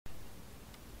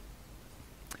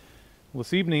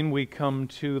This evening we come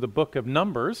to the book of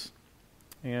Numbers,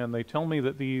 and they tell me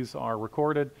that these are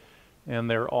recorded and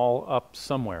they're all up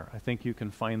somewhere. I think you can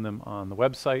find them on the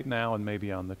website now and maybe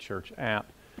on the church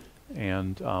app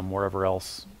and wherever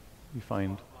else you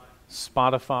find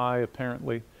Spotify,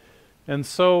 apparently. And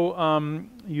so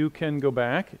you can go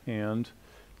back and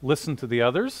listen to the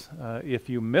others if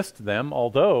you missed them,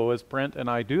 although as Brent and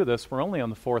I do this, we're only on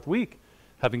the fourth week,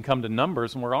 having come to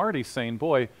Numbers, and we're already saying,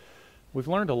 boy, we've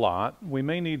learned a lot. We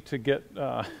may need to get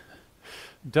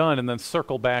done and then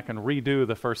circle back and redo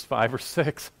the first 5 or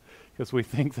 6 because we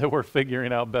think that we're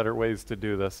figuring out better ways to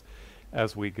do this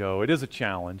as we go. It is a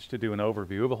challenge to do an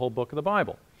overview of a whole book of the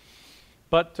Bible.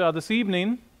 But this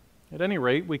evening, at any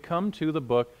rate, we come to the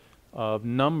book of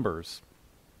Numbers.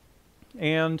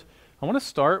 And I want to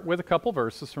start with a couple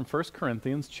verses from 1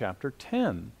 Corinthians chapter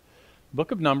 10. The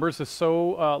book of Numbers is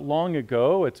so long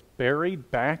ago, it's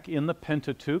buried back in the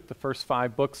Pentateuch, the first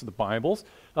 5 books of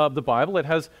the Bible. It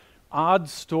has odd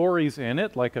stories in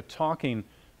it, like a talking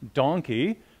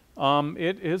donkey.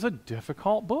 It is a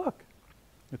difficult book.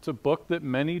 It's a book that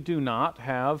many do not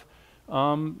have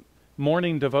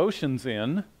morning devotions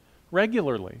in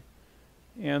regularly.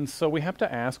 And so we have to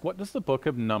ask, what does the book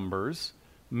of Numbers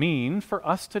mean for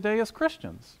us today as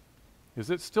Christians? Is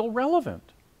it still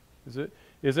relevant?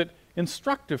 Is it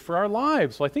instructive for our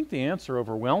lives? Well, I think the answer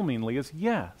overwhelmingly is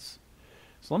yes.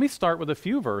 So let me start with a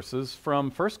few verses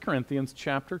from 1 Corinthians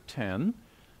chapter 10,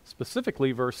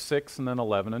 specifically verse 6 and then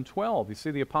 11 and 12. You see,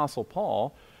 the Apostle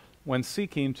Paul, when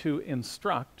seeking to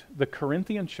instruct the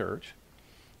Corinthian church,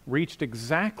 reached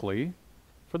exactly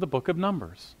for the book of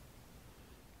Numbers.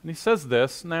 And he says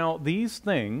this, "Now these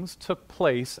things took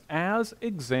place as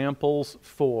examples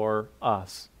for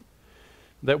us,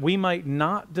 that we might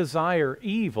not desire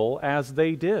evil as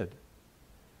they did." It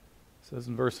says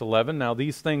in verse 11, "Now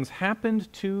these things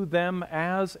happened to them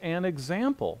as an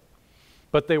example,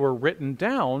 but they were written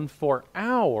down for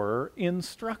our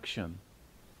instruction."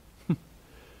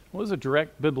 Well, it's a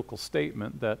direct biblical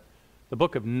statement that the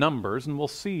book of Numbers, and we'll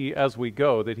see as we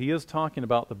go that he is talking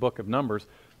about the book of Numbers,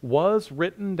 was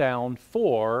written down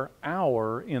for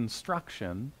our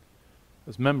instruction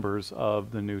as members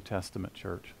of the New Testament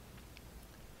church.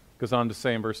 Goes on to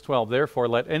say in verse 12, "Therefore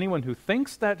let anyone who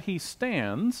thinks that he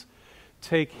stands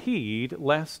take heed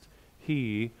lest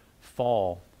he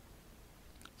fall."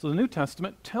 So the New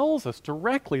Testament tells us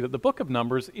directly that the book of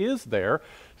Numbers is there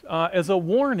as a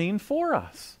warning for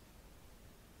us,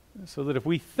 so that if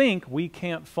we think we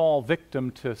can't fall victim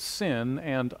to sin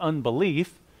and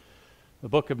unbelief, the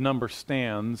book of Numbers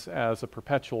stands as a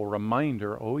perpetual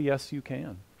reminder, oh yes you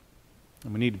can.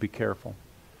 And we need to be careful.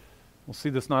 We'll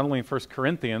see this not only in 1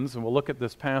 Corinthians, and we'll look at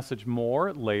this passage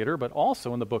more later, but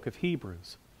also in the book of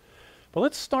Hebrews. But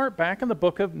let's start back in the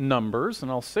book of Numbers, and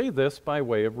I'll say this by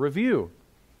way of review.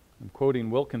 I'm quoting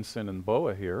Wilkinson and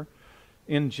Boa here.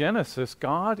 In Genesis,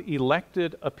 God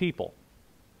elected a people.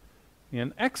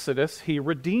 In Exodus, he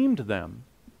redeemed them.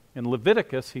 In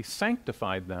Leviticus, he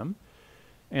sanctified them.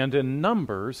 And in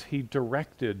Numbers, he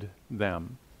directed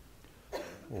them.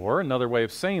 Or another way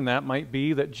of saying that might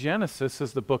be that Genesis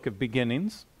is the book of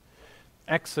beginnings.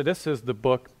 Exodus is the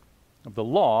book of the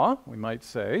law, we might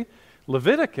say.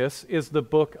 Leviticus is the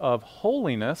book of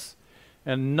holiness.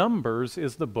 And Numbers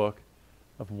is the book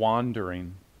of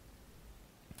wandering.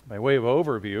 By way of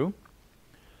overview,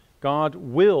 God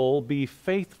will be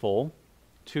faithful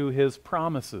to his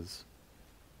promises,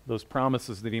 those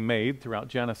promises that he made throughout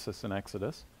Genesis and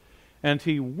Exodus, and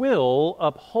he will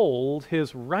uphold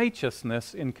his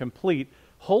righteousness in complete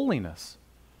holiness,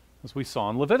 as we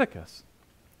saw in Leviticus.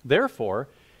 Therefore,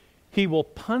 he will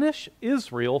punish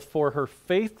Israel for her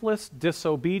faithless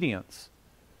disobedience,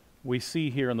 we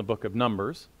see here in the book of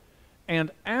Numbers,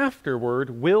 and afterward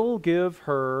will give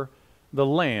her the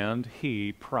land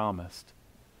he promised.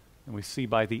 And we see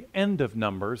by the end of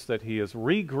Numbers that he is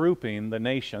regrouping the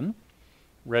nation,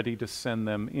 ready to send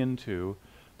them into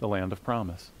the land of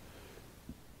promise.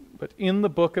 But in the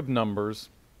book of Numbers,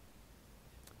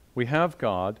 we have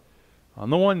God, on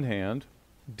the one hand,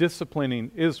 disciplining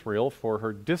Israel for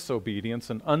her disobedience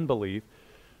and unbelief,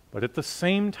 but at the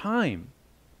same time,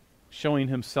 showing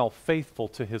himself faithful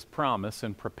to his promise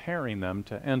and preparing them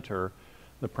to enter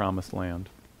the promised land.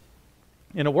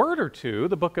 In a word or two,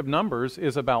 the book of Numbers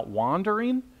is about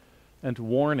wandering and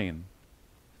warning.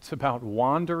 It's about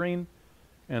wandering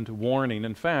and warning.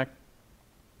 In fact,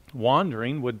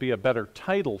 wandering would be a better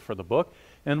title for the book,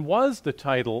 and was the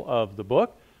title of the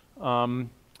book in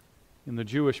the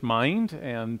Jewish mind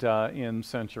and in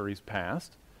centuries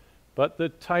past. But the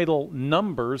title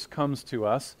Numbers comes to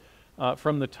us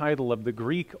from the title of the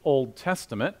Greek Old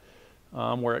Testament,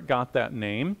 where it got that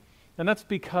name. And that's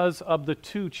because of the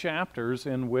 2 chapters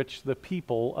in which the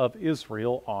people of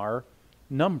Israel are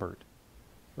numbered.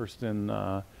 First in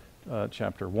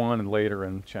chapter 1 and later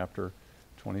in chapter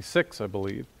 26, I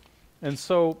believe. And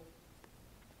so,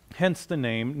 hence the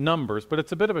name Numbers. But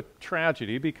it's a bit of a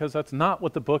tragedy because that's not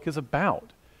what the book is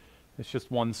about. It's just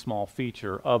one small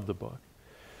feature of the book.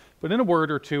 But in a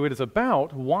word or two, it is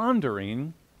about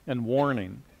wandering and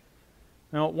warning.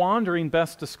 Now, wandering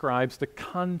best describes the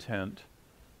content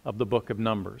of the book of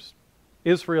Numbers.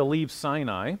 Israel leaves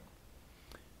Sinai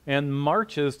and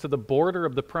marches to the border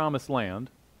of the promised land,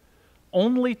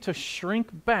 only to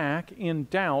shrink back in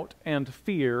doubt and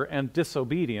fear and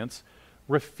disobedience,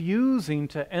 refusing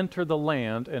to enter the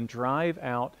land and drive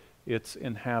out its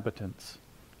inhabitants.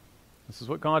 This is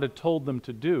what God had told them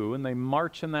to do, and they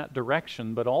march in that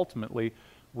direction, but ultimately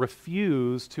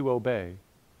refuse to obey.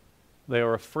 They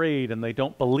are afraid and they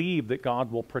don't believe that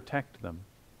God will protect them.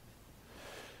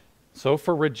 So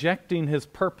for rejecting his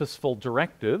purposeful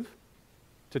directive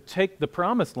to take the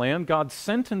promised land, God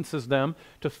sentences them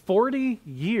to 40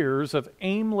 years of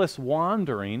aimless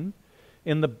wandering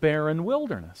in the barren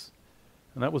wilderness.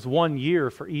 And that was 1 year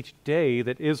for each day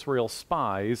that Israel's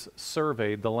spies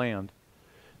surveyed the land.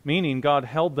 Meaning God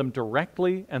held them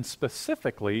directly and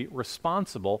specifically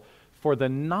responsible for the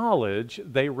knowledge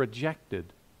they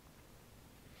rejected.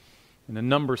 And in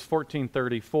Numbers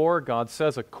 14:34, God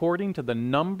says, according to the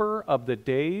number of the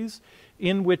days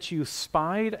in which you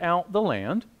spied out the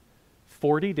land,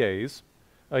 40 days,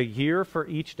 a year for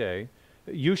each day,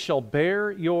 you shall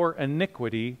bear your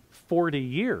iniquity 40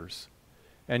 years,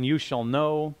 and you shall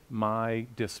know my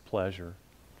displeasure.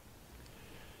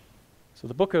 So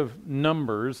the book of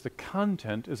Numbers, the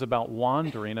content is about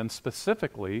wandering, and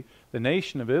specifically the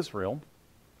nation of Israel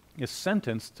is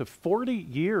sentenced to 40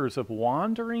 years of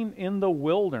wandering in the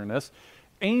wilderness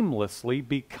aimlessly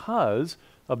because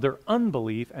of their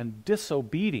unbelief and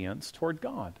disobedience toward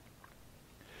God.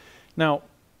 Now,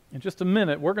 in just a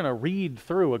minute, we're going to read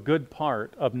through a good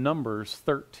part of Numbers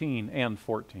 13 and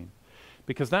 14,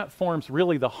 because that forms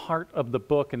really the heart of the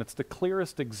book, and it's the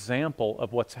clearest example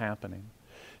of what's happening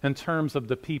in terms of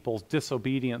the people's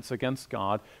disobedience against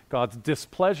God, God's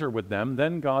displeasure with them,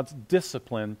 then God's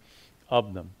discipline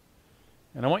of them.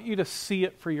 And I want you to see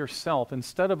it for yourself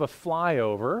instead of a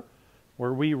flyover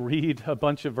where we read a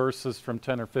bunch of verses from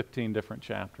 10 or 15 different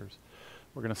chapters.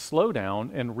 We're going to slow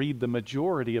down and read the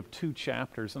majority of 2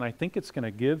 chapters, and I think it's going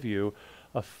to give you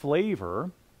a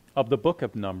flavor of the book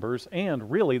of Numbers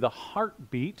and really the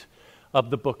heartbeat of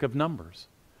the book of Numbers,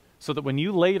 so that when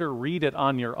you later read it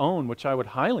on your own, which I would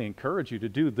highly encourage you to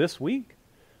do this week,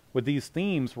 with these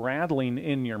themes rattling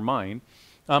in your mind,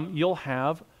 you'll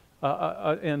have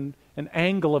an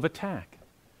angle of attack.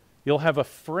 You'll have a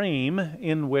frame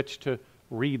in which to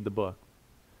read the book.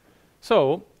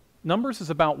 So, Numbers is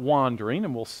about wandering,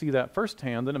 and we'll see that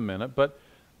firsthand in a minute, but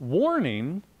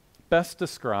warning best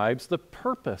describes the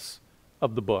purpose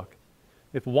of the book.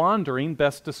 If wandering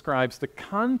best describes the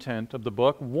content of the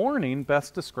book, warning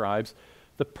best describes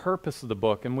the purpose of the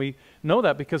book. And we know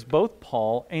that because both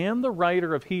Paul and the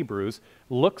writer of Hebrews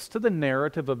looks to the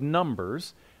narrative of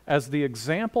Numbers as the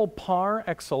example par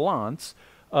excellence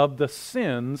of the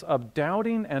sins of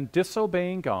doubting and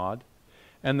disobeying God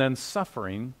and then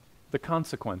suffering the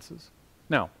consequences.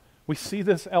 Now, we see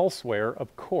this elsewhere,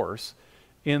 of course,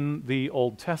 in the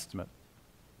Old Testament.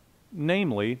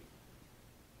 Namely,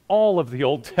 all of the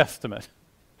Old Testament.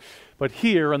 But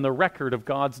here in the record of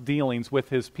God's dealings with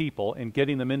his people in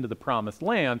getting them into the promised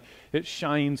land, it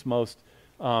shines most,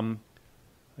 I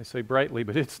say brightly,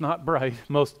 but it's not bright,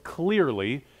 most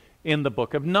clearly in the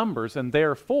book of Numbers. And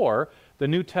therefore, the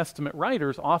New Testament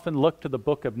writers often look to the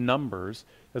book of Numbers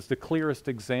as the clearest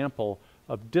example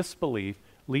of disbelief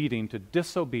leading to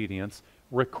disobedience,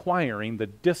 requiring the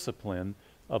discipline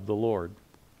of the Lord.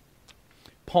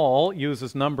 Paul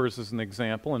uses Numbers as an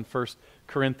example in 1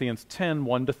 Corinthians 10,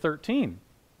 1-13,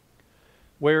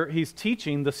 where he's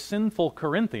teaching the sinful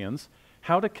Corinthians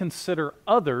how to consider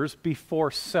others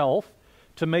before self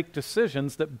to make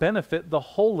decisions that benefit the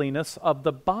holiness of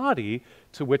the body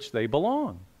to which they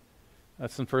belong.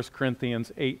 That's in 1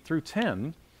 Corinthians 8 through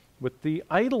 10 with the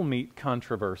idol meat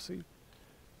controversy.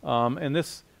 And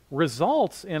this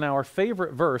results in our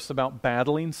favorite verse about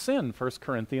battling sin, 1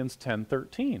 Corinthians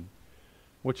 10:13,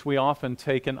 which we often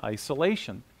take in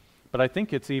isolation. But I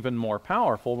think it's even more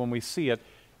powerful when we see it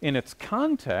in its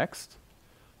context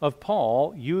of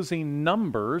Paul using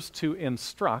Numbers to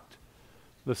instruct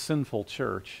the sinful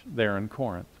church there in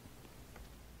Corinth.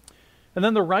 And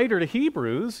then the writer to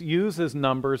Hebrews uses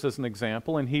Numbers as an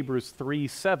example in Hebrews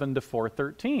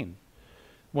 3:7-4:13,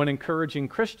 when encouraging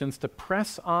Christians to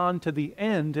press on to the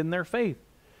end in their faith.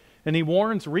 And he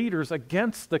warns readers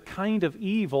against the kind of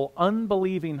evil,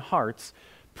 unbelieving hearts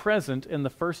present in the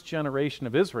first generation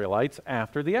of Israelites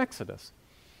after the Exodus.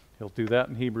 He'll do that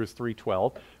in Hebrews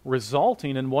 3:12,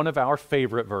 resulting in one of our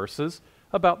favorite verses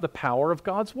about the power of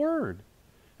God's Word.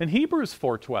 In Hebrews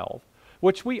 4:12,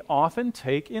 which we often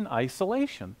take in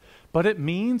isolation, but it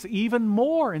means even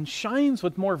more and shines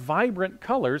with more vibrant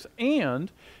colors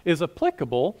and is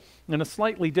applicable in a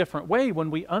slightly different way when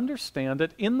we understand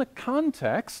it in the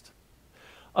context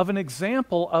of an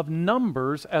example of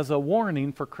Numbers as a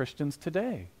warning for Christians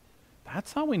today.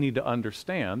 That's how we need to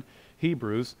understand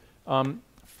Hebrews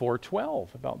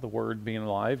 4:12, about the Word being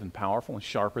alive and powerful and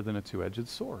sharper than a two-edged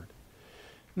sword.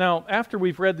 Now, after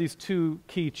we've read these two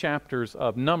key chapters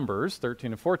of Numbers,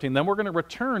 13 and 14, then we're going to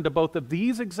return to both of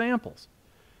these examples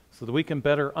so that we can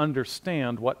better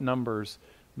understand what Numbers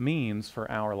means for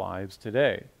our lives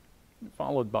today,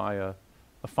 followed by a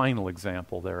final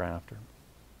example thereafter.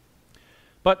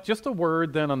 But just a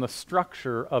word then on the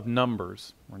structure of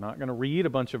Numbers. We're not going to read a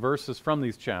bunch of verses from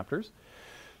these chapters,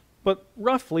 but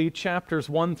roughly chapters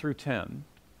 1 through 10.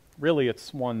 Really,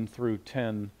 it's 1 through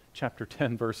 10, chapter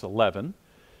 10, verse 11.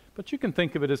 But you can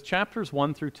think of it as chapters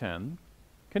 1 through 10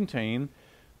 contain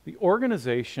the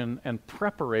organization and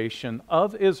preparation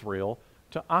of Israel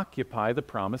to occupy the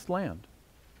promised land.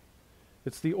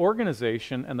 It's the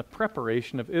organization and the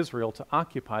preparation of Israel to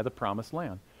occupy the promised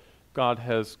land. God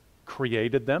has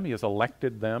created them. He has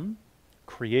elected them,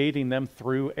 creating them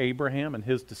through Abraham and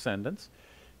his descendants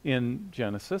in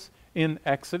Genesis. In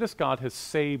Exodus, God has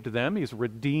saved them. He's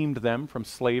redeemed them from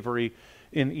slavery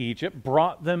in Egypt,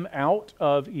 brought them out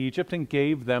of Egypt and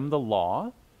gave them the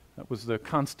law. That was the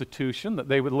constitution that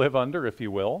they would live under, if you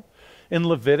will. In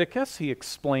Leviticus, he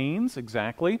explains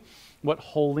exactly what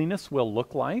holiness will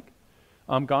look like.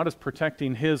 God is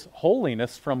protecting his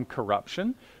holiness from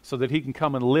corruption so that he can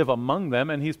come and live among them,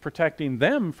 and he's protecting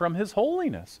them from his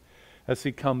holiness as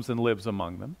he comes and lives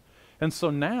among them. And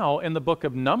so now in the book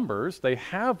of Numbers, they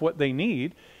have what they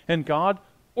need, and God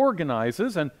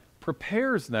organizes and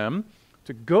prepares them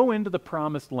to go into the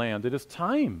promised land. It is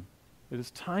time. It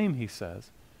is time, he says.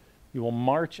 You will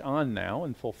march on now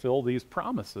and fulfill these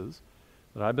promises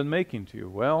that I've been making to you.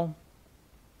 Well,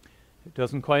 it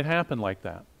doesn't quite happen like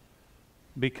that.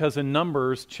 Because in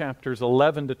Numbers chapters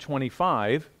 11 to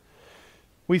 25,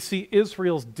 we see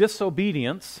Israel's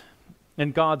disobedience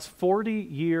and God's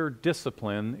 40-year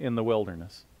discipline in the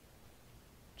wilderness.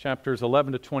 Chapters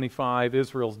 11 to 25,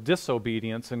 Israel's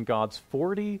disobedience and God's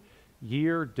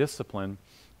 40-year discipline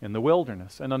in the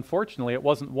wilderness. And unfortunately, it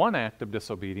wasn't one act of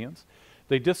disobedience.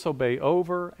 They disobey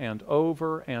over and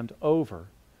over and over,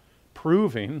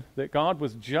 proving that God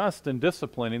was just in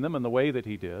disciplining them in the way that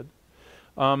he did.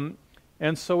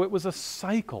 And so it was a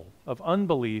cycle of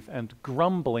unbelief and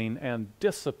grumbling and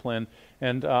discipline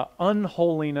and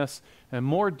unholiness and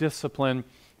more discipline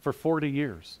for 40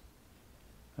 years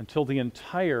until the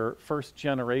entire first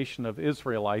generation of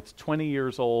Israelites, 20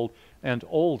 years old and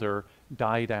older,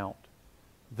 died out.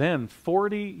 Then,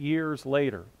 40 years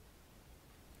later,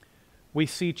 we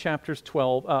see chapters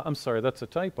 12, that's a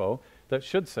typo, that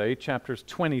should say chapters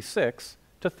 26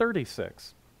 to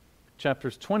 36.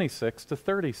 Chapters 26 to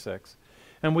 36.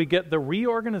 And we get the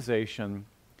reorganization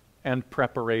and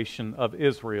preparation of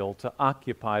Israel to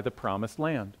occupy the promised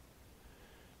land.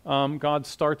 God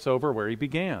starts over where he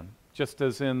began. Just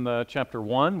as in chapter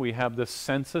 1, we have this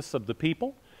census of the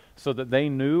people so that they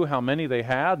knew how many they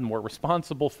had and were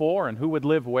responsible for and who would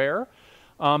live where.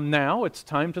 Now it's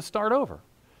time to start over.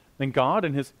 Then God,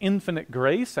 in his infinite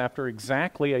grace, after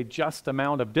exactly a just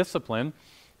amount of discipline,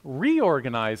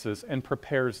 reorganizes and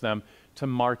prepares them to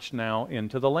march now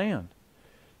into the land.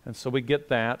 And so we get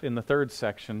that in the third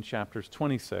section, chapters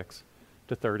 26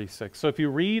 to 36. So if you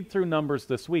read through Numbers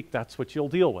this week, that's what you'll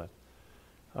deal with,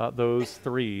 those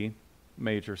three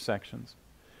major sections.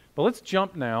 But let's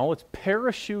jump now, let's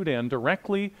parachute in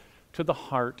directly to the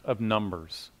heart of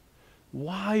Numbers.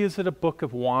 Why is it a book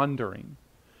of wandering?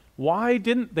 Why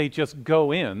didn't they just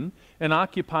go in and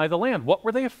occupy the land? What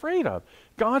were they afraid of?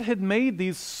 God had made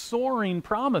these soaring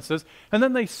promises, and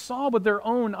then they saw with their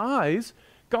own eyes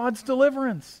God's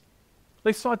deliverance.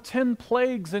 They saw 10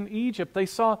 plagues in Egypt. They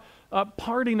saw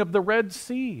parting of the Red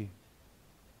Sea.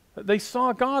 They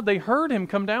saw God. They heard him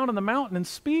come down on the mountain and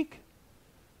speak.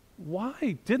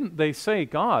 Why didn't they say,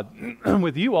 God,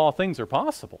 with you all things are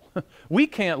possible. We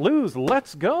can't lose.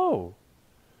 Let's go.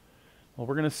 Well,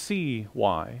 we're going to see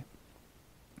why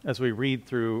as we read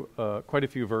through quite a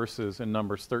few verses in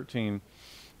Numbers 13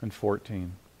 and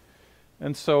 14.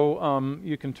 And so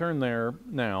you can turn there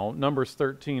now, Numbers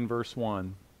 13, verse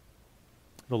 1.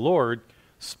 the Lord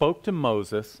spoke to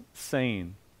Moses,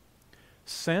 saying,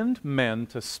 "Send men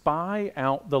to spy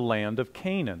out the land of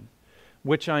Canaan,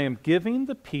 which I am giving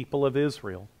the people of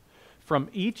Israel. From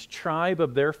each tribe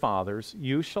of their fathers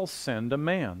you shall send a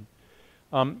man,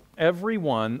 every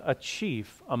one a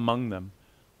chief among them,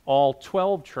 all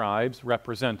 12 tribes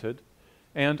represented,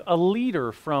 and a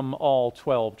leader from all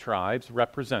 12 tribes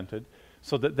represented,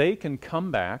 so that they can come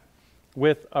back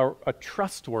with a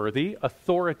trustworthy,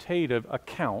 authoritative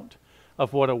account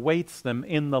of what awaits them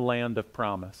in the land of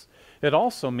promise." It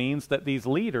also means that these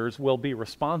leaders will be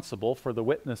responsible for the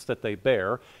witness that they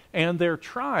bear, and their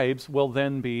tribes will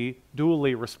then be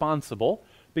duly responsible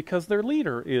because their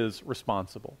leader is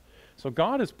responsible. So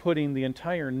God is putting the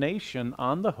entire nation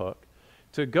on the hook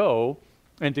to go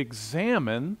and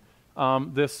examine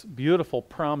this beautiful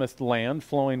promised land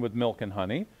flowing with milk and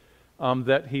honey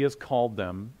that he has called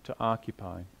them to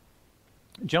occupy.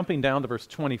 Jumping down to verse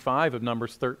 25 of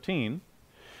Numbers 13,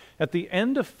 at the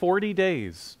end of 40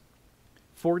 days,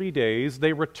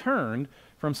 they returned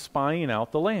from spying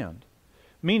out the land,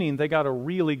 meaning they got a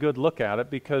really good look at it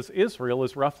because Israel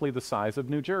is roughly the size of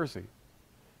New Jersey.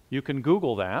 You can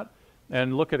Google that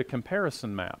and look at a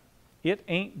comparison map. It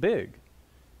ain't big.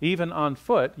 Even on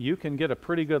foot, you can get a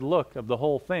pretty good look of the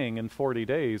whole thing in 40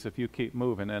 days if you keep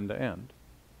moving end to end.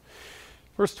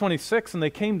 Verse 26, "And they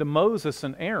came to Moses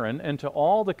and Aaron and to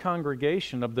all the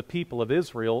congregation of the people of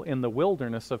Israel in the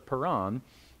wilderness of Paran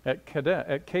at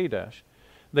Kadesh.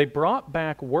 They brought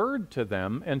back word to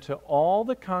them and to all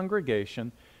the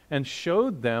congregation and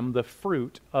showed them the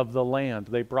fruit of the land."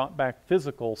 They brought back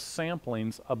physical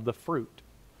samplings of the fruit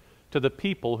to the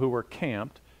people who were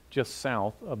camped just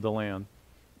south of the land.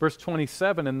 Verse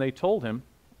 27, "And they told him,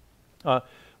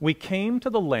 'We came to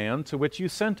the land to which you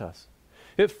sent us.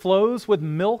 It flows with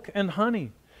milk and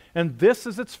honey, and this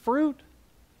is its fruit.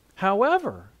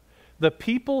 However, the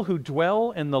people who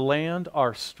dwell in the land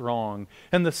are strong,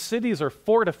 and the cities are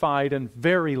fortified and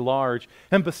very large.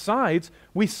 And besides,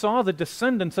 we saw the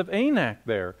descendants of Anak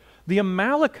there. The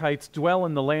Amalekites dwell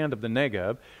in the land of the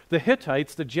Negev. The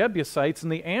Hittites, the Jebusites,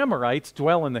 and the Amorites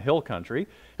dwell in the hill country.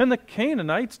 And the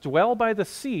Canaanites dwell by the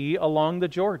sea along the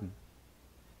Jordan.'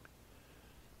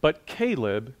 But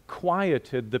Caleb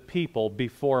quieted the people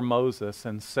before Moses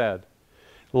and said,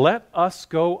 'Let us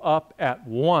go up at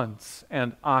once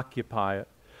and occupy it,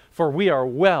 for we are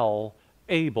well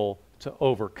able to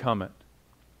overcome it.'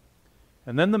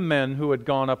 And then the men who had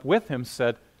gone up with him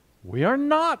said, 'We are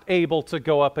not able to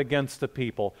go up against the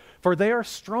people, for they are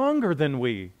stronger than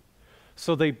we.'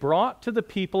 So they brought to the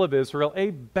people of Israel a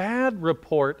bad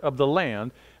report of the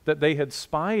land that they had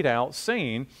spied out,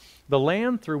 saying, 'The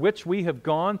land through which we have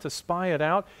gone to spy it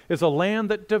out is a land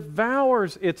that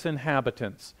devours its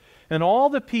inhabitants. And all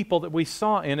the people that we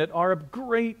saw in it are of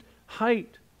great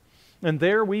height. And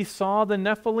there we saw the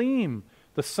Nephilim,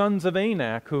 the sons of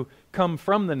Anak, who come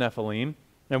from the Nephilim.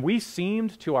 And we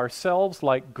seemed to ourselves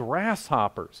like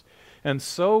grasshoppers, and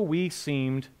so we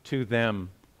seemed to them.'"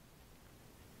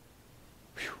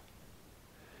 Whew.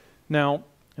 Now,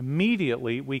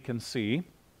 immediately we can see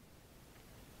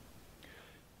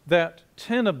that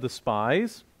 10 of the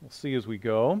spies, we'll see as we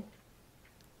go,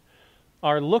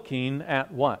 are looking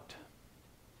at what?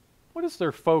 What is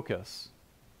their focus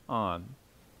on?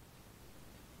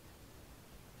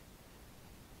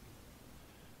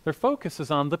 Their focus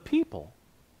is on the people.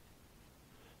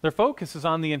 Their focus is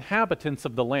on the inhabitants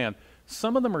of the land.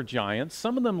 Some of them are giants,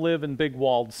 some of them live in big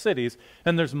walled cities,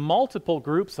 and there's multiple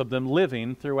groups of them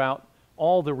living throughout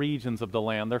all the regions of the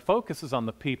land. Their focus is on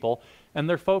the people, and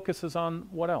their focus is on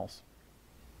what else?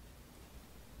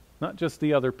 Not just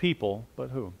the other people,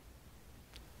 but who?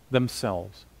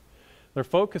 Themselves. Their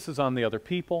focus is on the other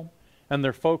people, and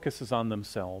their focus is on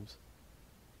themselves.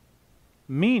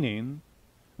 Meaning,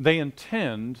 they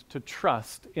intend to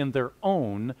trust in their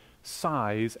own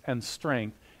size and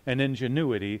strength and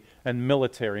ingenuity and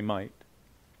military might.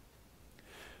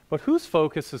 But whose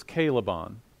focus is Caleb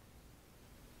on?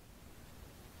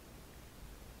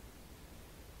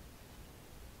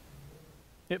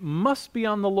 It must be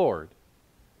on the Lord.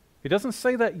 He doesn't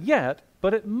say that yet,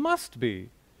 but it must be.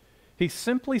 He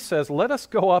simply says, "Let us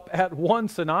go up at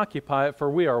once and occupy it, for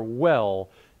we are well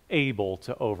able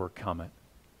to overcome it."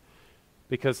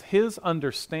 Because his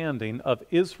understanding of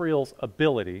Israel's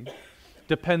ability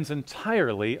depends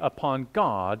entirely upon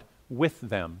God with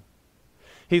them.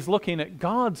 He's looking at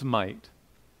God's might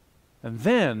and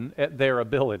then at their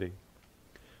ability.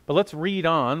 But let's read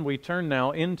on. We turn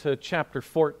now into chapter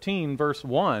 14, verse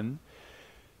 1.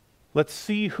 Let's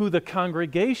see who the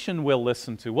congregation will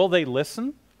listen to. Will they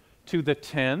listen to the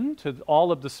 10, to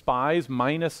all of the spies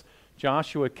minus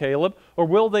Joshua, Caleb, or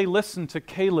will they listen to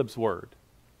Caleb's word?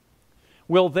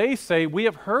 Will they say, we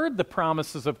have heard the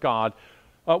promises of God.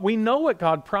 We know what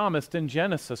God promised in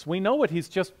Genesis. We know what He's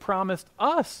just promised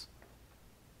us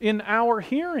in our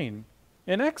hearing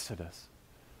in Exodus.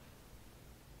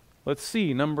 Let's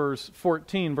see, Numbers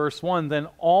 14, verse 1. Then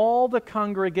all the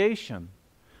congregation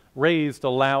raised a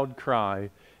loud cry,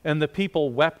 and the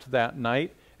people wept that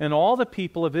night, and all the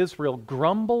people of Israel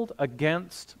grumbled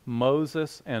against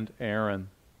Moses and Aaron.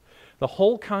 The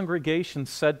whole congregation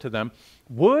said to them,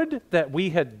 would that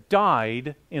we had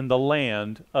died in the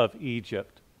land of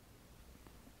Egypt.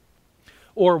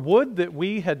 Or would that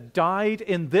we had died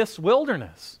in this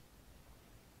wilderness.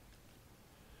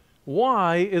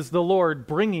 Why is the Lord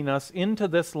bringing us into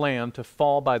this land to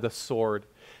fall by the sword?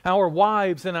 Our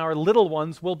wives and our little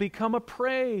ones will become a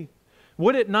prey.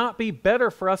 Would it not be better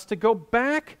for us to go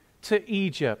back to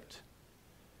Egypt?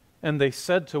 And they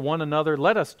said to one another,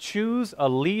 let us choose a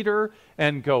leader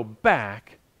and go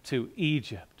back to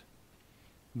Egypt.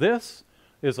 This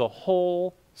is a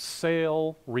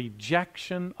wholesale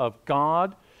rejection of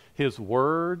God, His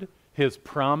word, His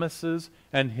promises,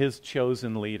 and His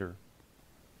chosen leader.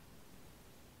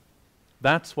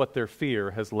 That's what their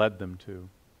fear has led them to.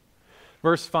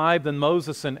 Verse 5, then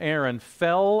Moses and Aaron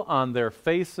fell on their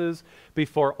faces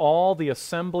before all the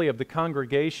assembly of the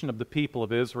congregation of the people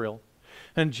of Israel.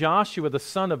 And Joshua the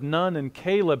son of Nun and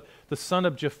Caleb the son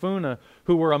of Jephunneh,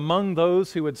 who were among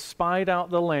those who had spied out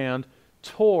the land,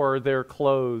 tore their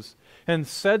clothes and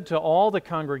said to all the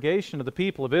congregation of the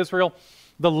people of Israel,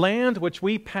 the land which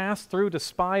we passed through to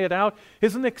spy it out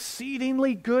is an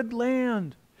exceedingly good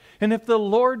land. And if the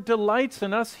Lord delights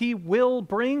in us, He will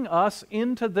bring us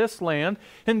into this land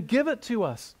and give it to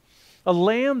us, a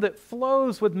land that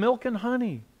flows with milk and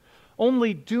honey.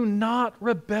 Only do not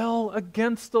rebel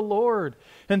against the Lord,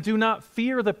 and do not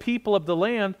fear the people of the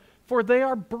land, for they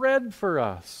are bread for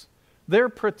us. Their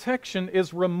protection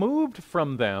is removed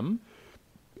from them,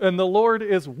 and the Lord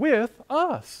is with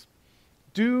us.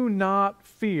 Do not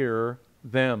fear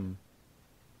them.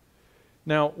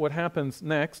 Now, what happens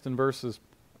next in verses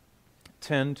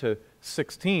 10 to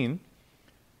 16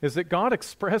 is that God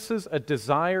expresses a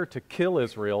desire to kill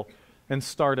Israel and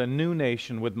start a new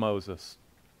nation with Moses.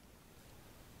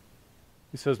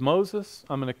 He says, Moses,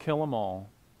 I'm going to kill them all.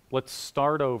 Let's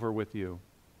start over with you.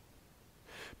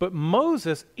 But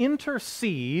Moses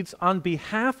intercedes on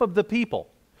behalf of the people,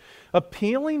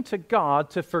 appealing to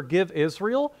God to forgive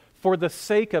Israel for the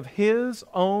sake of his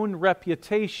own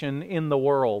reputation in the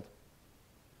world,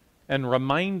 and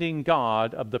reminding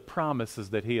God of the promises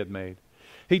that He had made.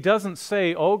 He doesn't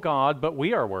say, oh God, but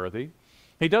we are worthy.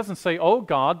 He doesn't say, oh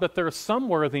God, but there's some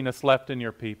worthiness left in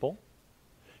your people.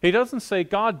 He doesn't say,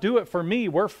 God, do it for me.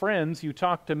 We're friends. You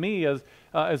talk to me as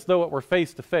though it were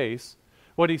face to face.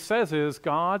 What He says is,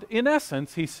 God, in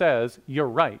essence, He says, you're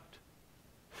right.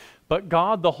 But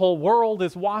God, the whole world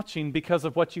is watching because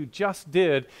of what you just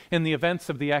did in the events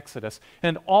of the Exodus.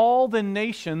 And all the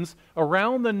nations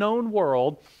around the known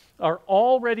world are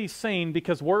already saying,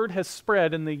 because word has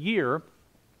spread in the year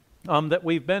that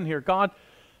we've been here, God,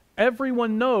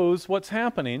 everyone knows what's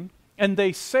happening, and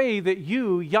they say that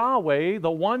you, Yahweh, the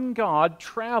one God,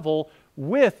 travel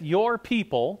with your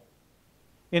people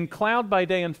in cloud by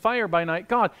day and fire by night.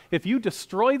 God, if you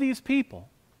destroy these people,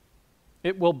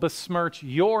 it will besmirch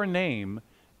your name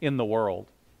in the world.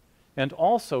 And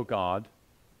also, God,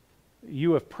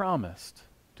 you have promised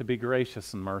to be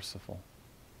gracious and merciful.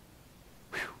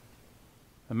 Whew.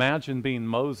 Imagine being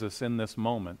Moses in this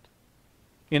moment,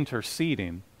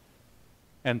 interceding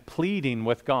and pleading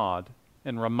with God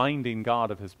and reminding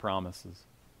God of His promises.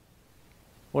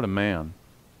 What a man.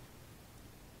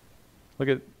 Look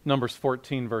at Numbers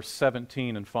 14, verse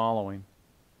 17 and following.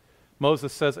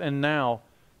 Moses says, and now,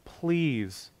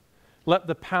 please, let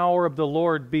the power of the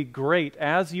Lord be great,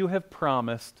 as you have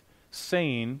promised,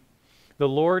 saying, the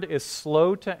Lord is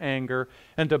slow to anger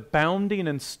and abounding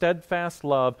in steadfast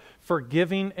love,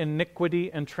 forgiving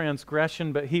iniquity and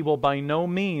transgression, but He will by no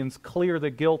means clear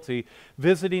the guilty,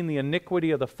 visiting the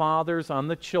iniquity of the fathers on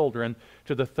the children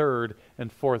to the third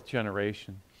and fourth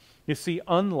generation. You see,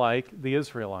 unlike the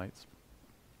Israelites,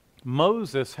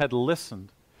 Moses had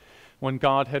listened when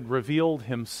God had revealed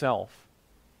Himself.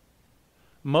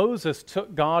 Moses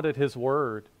took God at His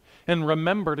word and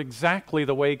remembered exactly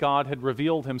the way God had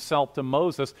revealed Himself to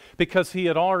Moses, because he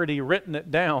had already written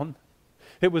it down.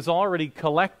 It was already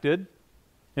collected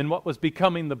in what was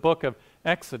becoming the book of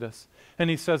Exodus.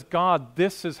 And he says, God,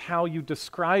 this is how you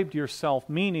described yourself,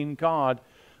 meaning, God,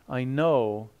 I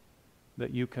know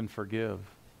that you can forgive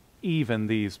even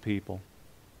these people.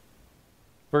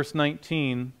 Verse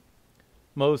 19,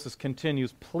 Moses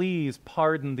continues, please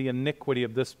pardon the iniquity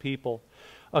of this people,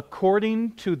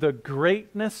 according to the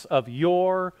greatness of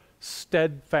your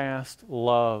steadfast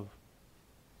love.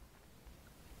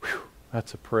 Whew,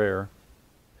 that's a prayer.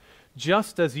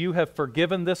 Just as you have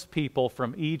forgiven this people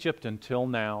from Egypt until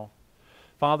now,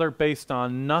 Father, based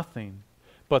on nothing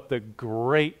but the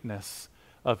greatness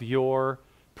of your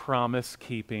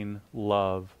promise-keeping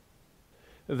love.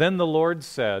 Then the Lord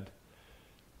said,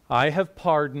 I have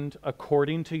pardoned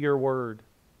according to your word.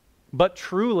 But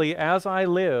truly, as I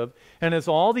live, and as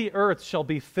all the earth shall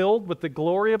be filled with the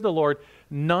glory of the Lord,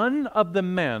 none of the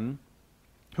men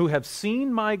who have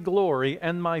seen my glory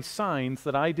and my signs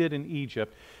that I did in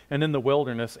Egypt and in the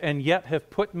wilderness, and yet have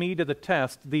put me to the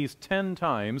test these 10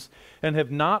 times, and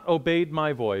have not obeyed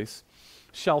my voice,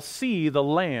 shall see the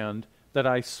land that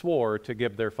I swore to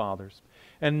give their fathers.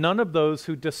 And none of those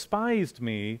who despised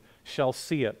me shall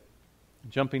see it.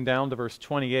 Jumping down to verse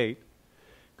 28,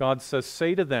 God says,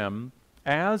 say to them,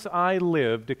 as I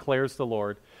live, declares the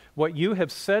Lord, what you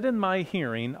have said in my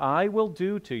hearing I will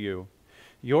do to you.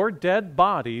 Your dead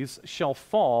bodies shall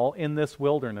fall in this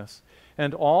wilderness,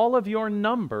 and all of your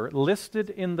number listed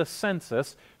in the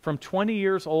census from 20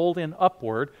 years old and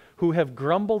upward, who have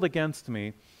grumbled against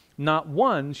me, not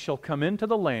one shall come into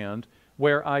the land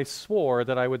where I swore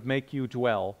that I would make you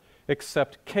dwell,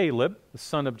 except Caleb, the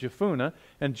son of Jephunneh,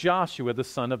 and Joshua, the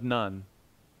son of Nun.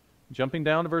 Jumping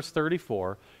down to verse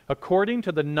 34, according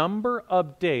to the number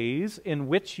of days in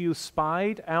which you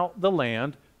spied out the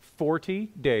land, 40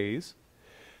 days,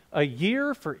 a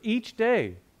year for each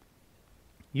day,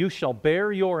 you shall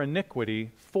bear your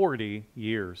iniquity 40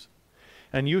 years,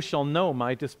 and you shall know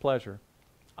my displeasure.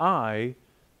 I,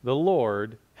 the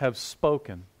Lord, have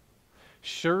spoken.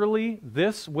 Surely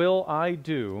this will I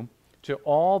do to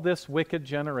all this wicked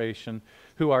generation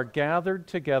who are gathered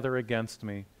together against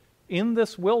me. In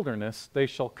this wilderness they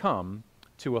shall come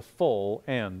to a full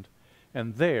end,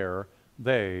 and there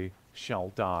they shall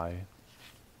die.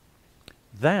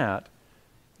 That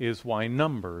is why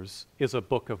Numbers is a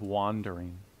book of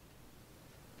wandering.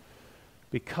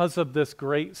 Because of this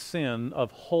great sin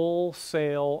of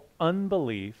wholesale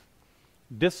unbelief,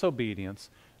 disobedience,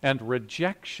 and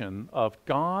rejection of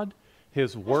God,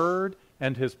 His Word,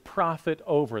 and His prophet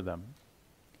over them.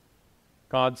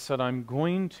 God said, I'm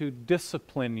going to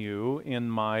discipline you in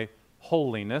my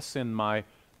holiness, in my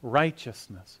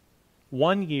righteousness.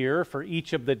 1 year for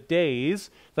each of the days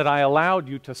that I allowed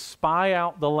you to spy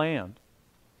out the land.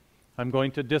 I'm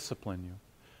going to discipline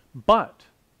you. But,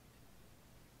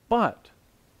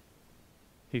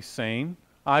 He's saying,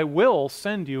 I will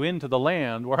send you into the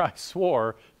land where I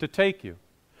swore to take you.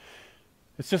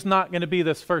 It's just not going to be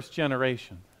this first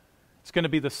generation. It's going to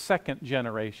be the second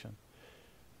generation.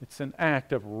 It's an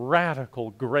act of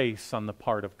radical grace on the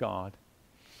part of God.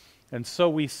 And so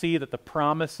we see that the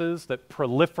promises that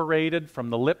proliferated from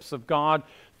the lips of God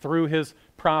through His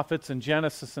prophets in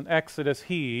Genesis and Exodus,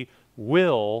 He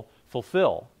will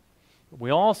fulfill.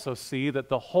 We also see that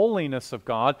the holiness of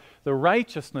God, the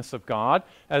righteousness of God,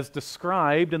 as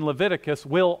described in Leviticus,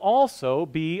 will also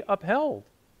be upheld.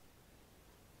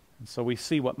 And so we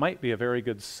see what might be a very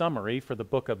good summary for the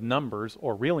book of Numbers,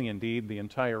 or really indeed the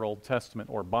entire Old Testament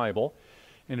or Bible.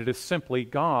 And it is simply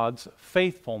God's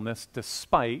faithfulness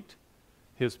despite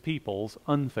His people's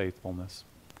unfaithfulness.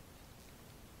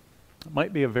 It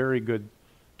might be a very good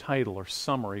title or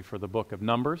summary for the book of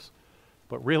Numbers,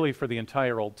 but really for the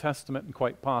entire Old Testament and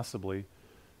quite possibly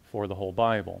for the whole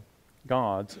Bible.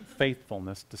 God's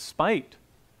faithfulness despite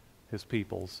His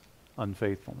people's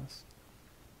unfaithfulness.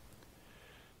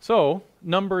 So,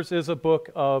 Numbers is a book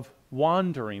of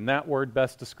wandering. That word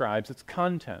best describes its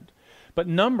content. But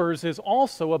Numbers is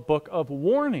also a book of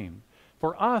warning.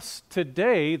 For us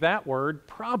today, that word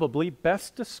probably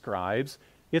best describes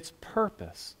its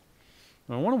purpose.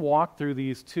 And I want to walk through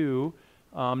these two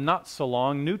not so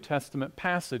long New Testament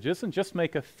passages and just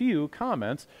make a few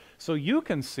comments so you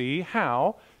can see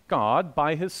how God,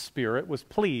 by His Spirit, was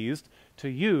pleased to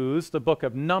use the book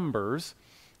of Numbers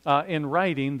in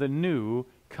writing the New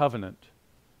Covenant.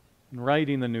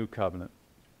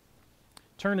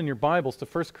 Turn in your Bibles to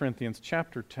 1 Corinthians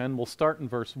chapter 10. We'll start in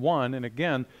verse 1. And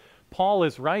again, Paul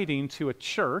is writing to a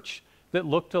church that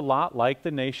looked a lot like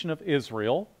the nation of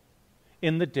Israel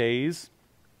in the days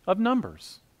of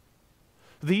Numbers.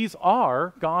 These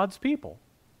are God's people.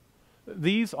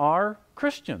 These are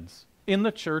Christians in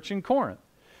the church in Corinth.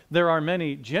 There are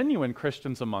many genuine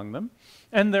Christians among them,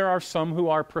 and there are some who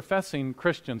are professing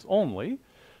Christians only,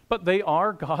 but they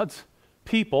are God's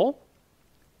people,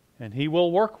 and He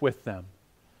will work with them.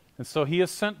 And so He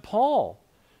has sent Paul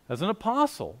as an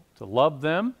apostle to love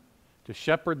them, to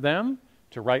shepherd them,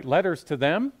 to write letters to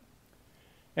them.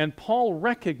 And Paul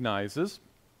recognizes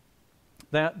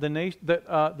that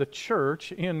the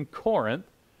church in Corinth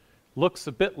looks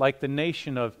a bit like the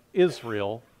nation of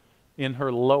Israel in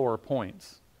her lower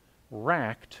points,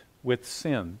 racked with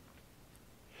sin.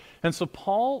 And so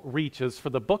Paul reaches for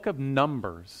the book of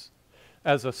Numbers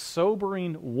as a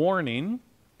sobering warning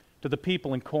to the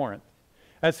people in Corinth,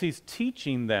 as he's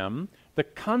teaching them the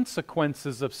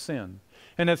consequences of sin,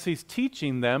 and as he's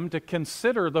teaching them to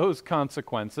consider those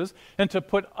consequences and to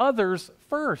put others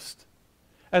first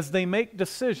as they make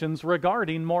decisions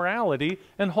regarding morality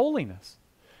and holiness.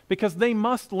 Because they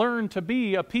must learn to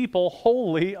be a people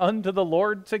holy unto the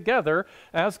Lord together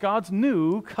as God's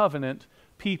new covenant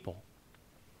people.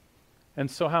 And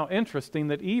so how interesting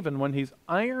that even when he's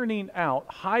ironing out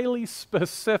highly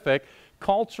specific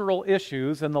cultural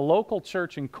issues in the local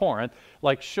church in Corinth,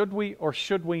 like should we or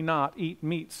should we not eat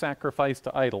meat sacrificed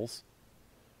to idols,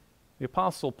 the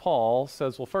Apostle Paul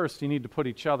says, well, first you need to put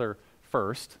each other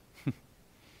first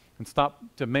and stop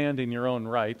demanding your own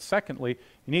rights. Secondly,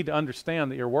 you need to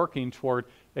understand that you're working toward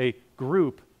a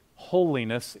group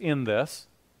holiness in this.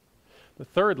 But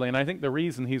thirdly, and I think the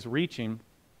reason he's reaching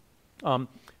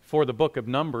for the book of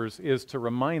Numbers is to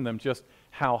remind them just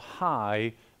how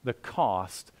high the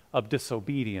cost of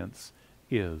disobedience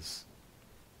is.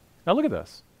 Now look at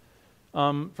this.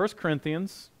 1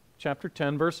 Corinthians chapter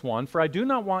 10, verse 1, "For I do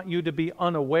not want you to be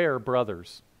unaware,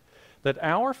 brothers, that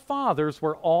our fathers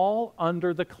were all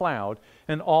under the cloud,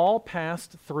 and all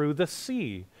passed through the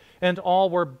sea, and all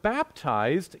were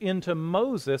baptized into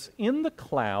Moses in the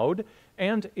cloud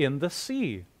and in the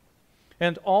sea.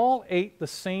 And all ate the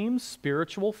same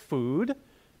spiritual food."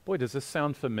 Boy, does this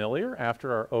sound familiar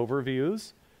after our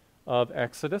overviews of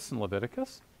Exodus and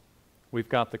Leviticus? We've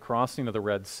got the crossing of the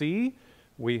Red Sea.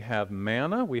 We have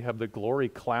manna. We have the glory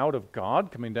cloud of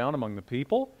God coming down among the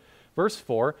people. Verse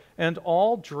 4, "And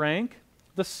all drank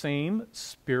the same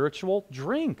spiritual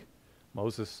drink."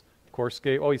 Moses, of course,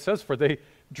 he says, "For they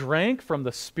drank from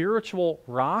the spiritual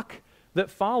rock that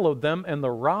followed them, and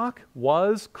the rock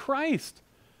was Christ."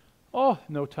 Oh,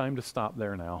 no time to stop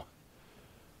there now.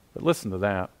 But listen to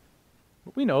that.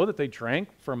 We know that they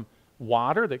drank from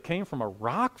water that came from a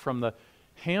rock from the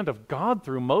hand of God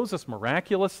through Moses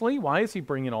miraculously. Why is he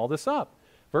bringing all this up?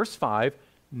 Verse 5,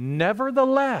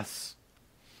 "Nevertheless,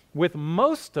 with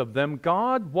most of them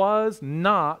God was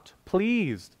not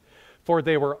pleased, for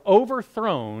they were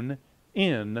overthrown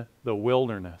in the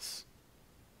wilderness."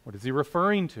 What is he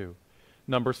referring to?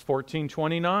 Numbers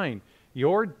 14:29,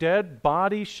 "Your dead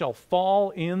body shall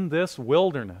fall in this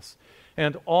wilderness,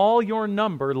 and all your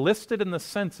number listed in the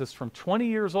census from 20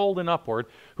 years old and upward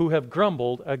who have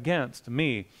grumbled against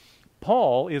me."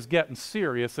 Paul is getting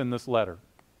serious in this letter.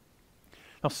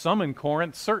 Now, some in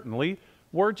Corinth certainly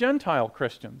were Gentile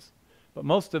Christians, but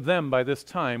most of them by this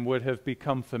time would have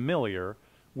become familiar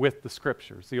with the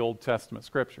Scriptures, the Old Testament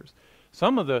Scriptures.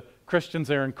 Some of the Christians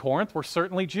there in Corinth were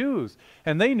certainly Jews,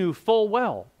 and they knew full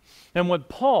well. And when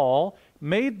Paul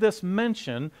made this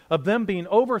mention of them being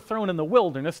overthrown in the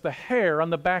wilderness, the hair on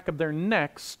the back of their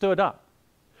neck stood up.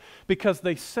 Because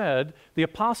they said, the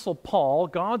Apostle Paul,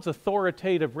 God's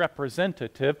authoritative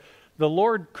representative, the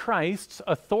Lord Christ's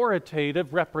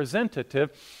authoritative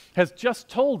representative, has just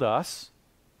told us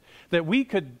that we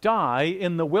could die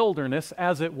in the wilderness,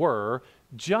 as it were,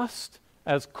 just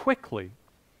as quickly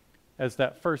as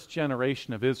that first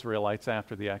generation of Israelites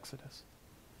after the Exodus.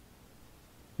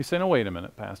 You say, no, wait a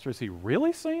minute, Pastor. Is he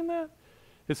really saying that?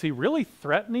 Is he really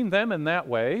threatening them in that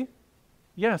way?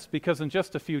 Yes, because in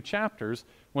just a few chapters,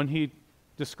 when he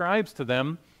describes to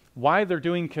them why they're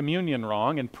doing communion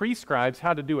wrong and prescribes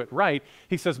how to do it right,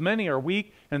 he says, "Many are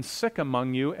weak and sick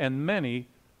among you, and many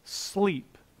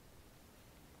sleep,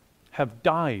 have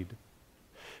died."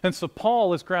 And so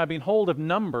Paul is grabbing hold of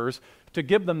Numbers to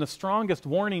give them the strongest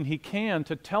warning he can,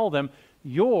 to tell them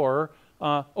your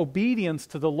obedience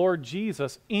to the Lord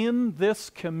Jesus in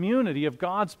this community of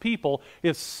God's people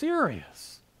is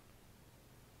serious.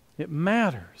 It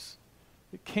matters.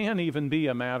 It can even be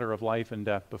a matter of life and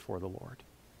death before the Lord.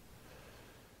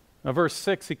 Now, verse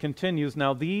 6, he continues,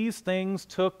 "Now these things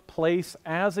took place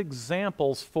as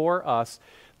examples for us,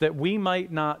 that we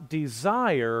might not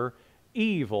desire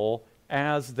evil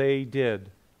as they did."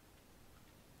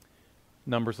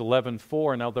 Numbers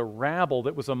 11:4, "Now the rabble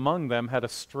that was among them had a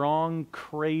strong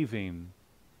craving."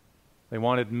 They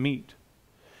wanted meat.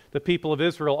 "The people of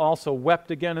Israel also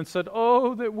wept again and said,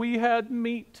 'Oh, that we had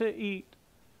meat to eat.'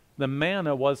 The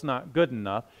manna was not good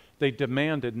enough. They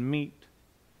demanded meat."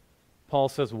 Paul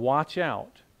says, watch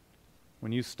out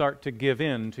when you start to give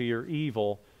in to your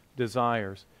evil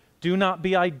desires. "Do not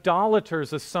be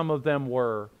idolaters as some of them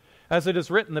were, As it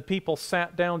is written, the people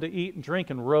sat down to eat and drink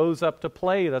and rose up to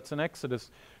play. That's an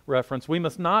Exodus reference. We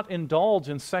must not indulge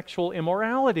in sexual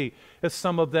immorality, as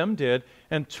some of them did,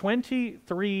 and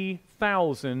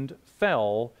 23,000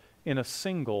 fell in a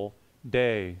single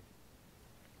day.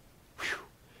 Whew.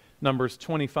 Numbers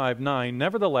 25:9.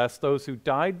 Nevertheless, those who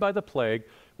died by the plague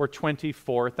were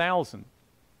 24,000.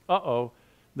 Uh-oh,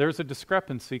 there's a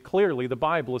discrepancy. Clearly, the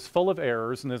Bible is full of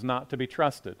errors and is not to be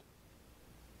trusted.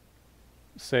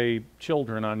 Say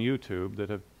children on YouTube that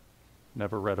have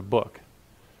never read a book.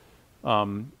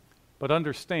 But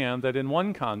understand that in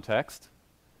one context,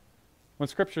 when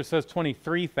Scripture says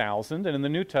 23,000 and in the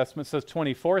New Testament says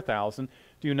 24,000,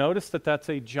 do you notice that that's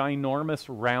a ginormous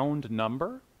round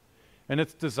number? And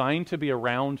it's designed to be a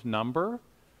round number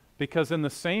because in the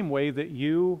same way that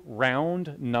you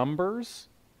round numbers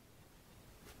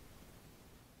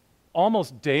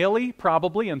almost daily,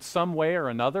 probably in some way or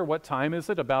another. What time is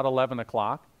it? About 11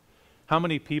 o'clock. How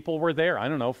many people were there? I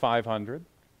don't know, 500.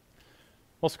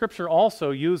 Well, Scripture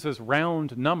also uses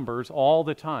round numbers all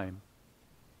the time.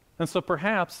 And so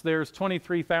perhaps there's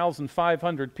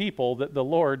 23,500 people that the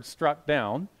Lord struck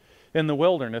down in the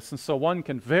wilderness, and so one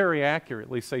can very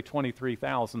accurately say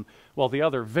 23,000, while the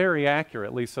other very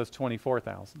accurately says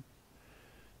 24,000.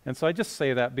 And so I just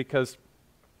say that because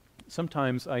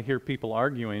sometimes I hear people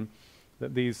arguing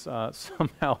that these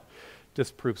somehow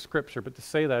disprove Scripture, but to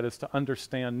say that is to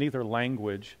understand neither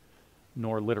language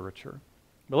nor literature.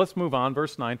 But let's move on,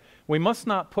 verse 9. We must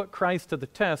not put Christ to the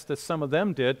test, as some of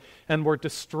them did, and were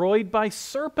destroyed by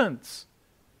serpents.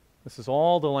 This is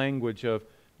all the language of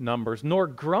Numbers. Nor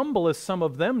grumble, as some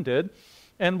of them did,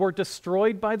 and were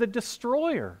destroyed by the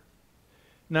destroyer.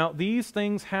 Now, these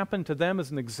things happened to them as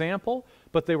an example,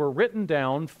 but they were written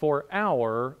down for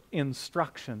our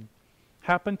instruction.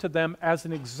 Happened to them as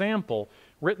an example,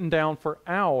 written down for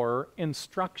our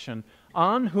instruction,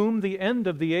 on whom the end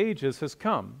of the ages has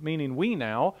come. Meaning we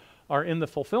now are in the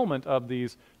fulfillment of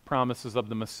these promises of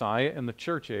the Messiah in the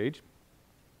church age.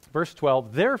 Verse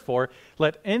 12, therefore,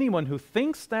 let anyone who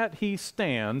thinks that he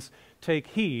stands take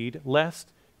heed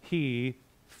lest he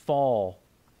fall.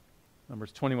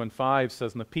 Numbers 21:5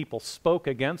 says, and the people spoke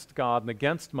against God and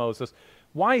against Moses.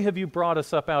 Why have you brought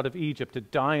us up out of Egypt to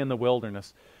die in the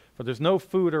wilderness? For there's no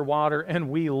food or water, and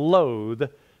we loathe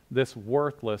this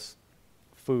worthless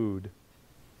food.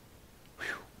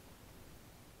 Whew.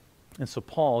 And so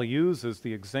Paul uses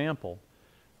the example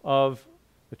of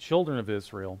the children of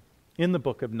Israel in the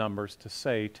book of Numbers to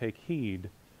say, take heed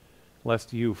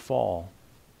lest you fall.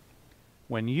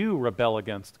 When you rebel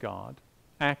against God,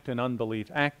 act in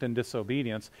unbelief, act in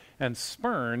disobedience, and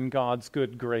spurn God's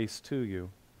good grace to you.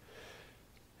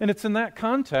 And it's in that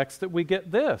context that we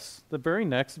get this, the very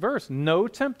next verse. No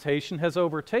temptation has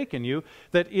overtaken you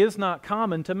that is not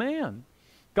common to man.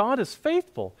 God is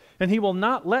faithful, and He will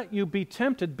not let you be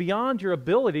tempted beyond your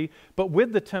ability, but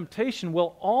with the temptation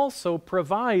will also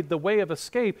provide the way of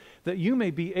escape that you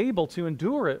may be able to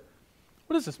endure it.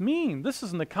 What does this mean? This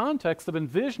is in the context of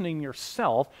envisioning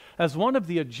yourself as one of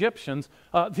the Egyptians,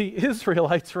 the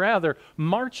Israelites rather,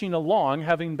 marching along,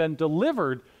 having been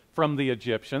delivered from the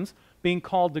Egyptians, being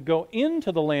called to go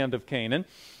into the land of Canaan,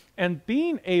 and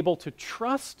being able to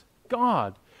trust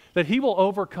God that He will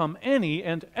overcome any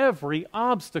and every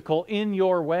obstacle in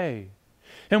your way.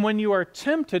 And when you are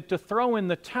tempted to throw in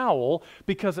the towel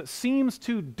because it seems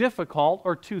too difficult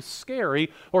or too scary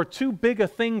or too big a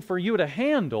thing for you to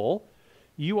handle,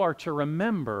 you are to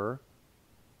remember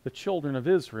the children of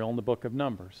Israel in the book of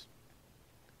Numbers.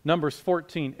 Numbers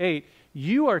 14:8,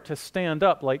 you are to stand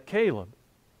up like Caleb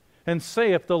and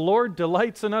say, if the Lord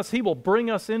delights in us, He will bring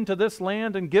us into this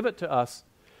land and give it to us.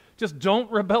 Just don't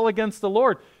rebel against the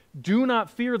Lord. Do not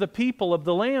fear the people of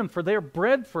the land, for they are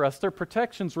bread for us. Their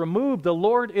protection's removed. The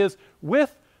Lord is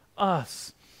with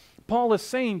us. Paul is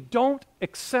saying, don't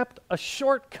accept a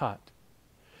shortcut.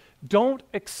 Don't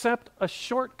accept a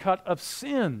shortcut of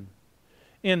sin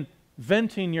in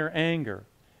venting your anger,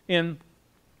 in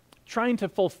trying to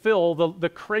fulfill the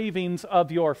cravings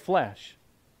of your flesh,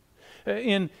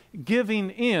 in giving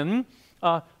in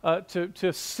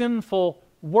to sinful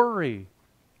worry,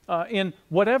 in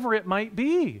whatever it might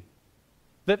be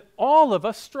that all of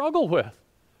us struggle with.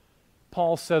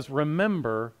 Paul says,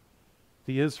 remember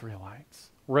the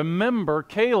Israelites. Remember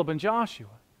Caleb and Joshua.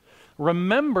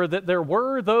 Remember that there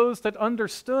were those that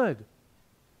understood.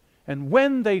 And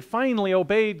when they finally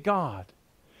obeyed God,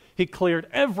 He cleared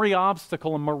every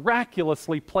obstacle and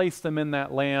miraculously placed them in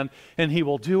that land, and He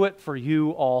will do it for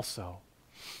you also.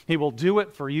 He will do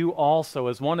it for you also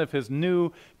as one of His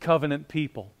new covenant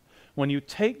people. When you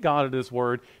take God at His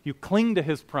word, you cling to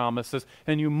His promises,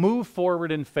 and you move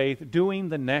forward in faith, doing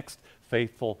the next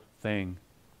faithful thing.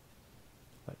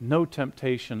 Let no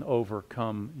temptation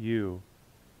overcome you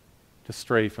to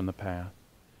stray from the path.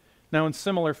 Now, in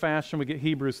similar fashion, we get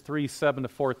Hebrews 3, 7 to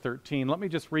 4:13. Let me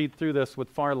just read through this with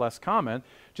far less comment,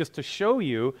 just to show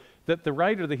you that the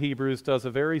writer of the Hebrews does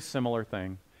a very similar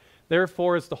thing.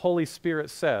 Therefore, as the Holy Spirit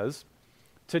says,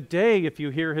 today, if you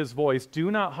hear his voice,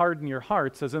 do not harden your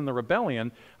hearts as in the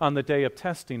rebellion on the day of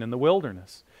testing in the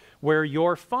wilderness, where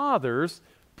your fathers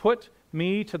put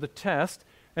me to the test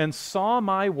and saw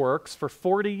my works for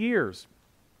 40 years.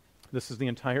 This is the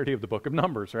entirety of the book of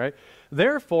Numbers, right?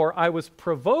 Therefore, I was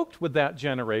provoked with that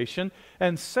generation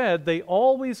and said, they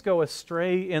always go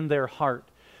astray in their heart.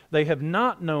 They have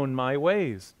not known my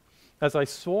ways. As I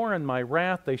swore in my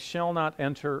wrath, they shall not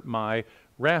enter my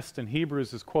rest. And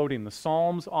Hebrews is quoting the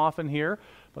Psalms often here,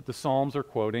 but the Psalms are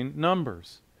quoting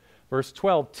Numbers. Verse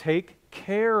 12, take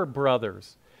care,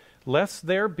 brothers, lest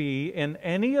there be in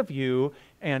any of you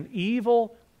an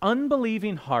evil,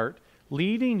 unbelieving heart,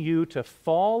 leading you to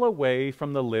fall away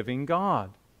from the living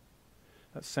God.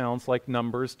 That sounds like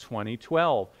Numbers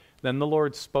 20:12. Then the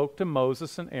Lord spoke to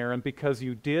Moses and Aaron, because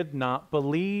you did not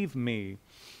believe me,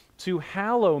 to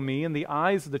hallow me in the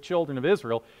eyes of the children of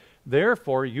Israel.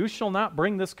 Therefore you shall not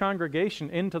bring this congregation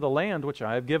into the land which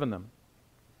I have given them.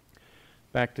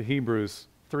 Back to Hebrews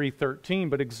 3:13,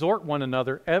 but exhort one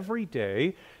another every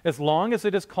day, as long as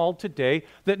it is called today,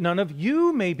 that none of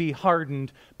you may be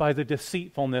hardened by the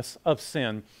deceitfulness of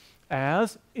sin.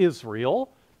 As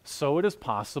Israel, so it is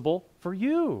possible for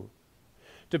you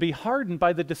to be hardened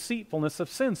by the deceitfulness of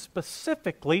sin.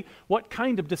 Specifically, what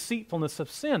kind of deceitfulness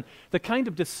of sin? The kind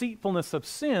of deceitfulness of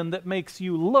sin that makes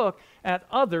you look at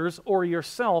others or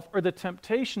yourself or the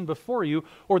temptation before you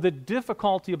or the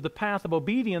difficulty of the path of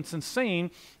obedience and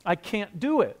saying, I can't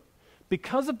do it.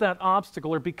 Because of that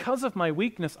obstacle or because of my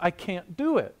weakness, I can't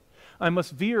do it. I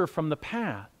must veer from the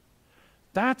path.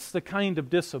 That's the kind of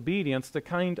disobedience, the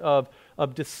kind of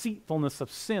deceitfulness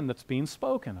of sin that's being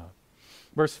spoken of.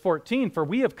 Verse 14, for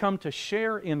we have come to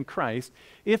share in Christ,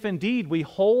 if indeed we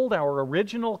hold our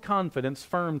original confidence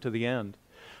firm to the end.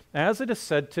 As it is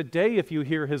said, today if you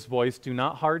hear his voice, do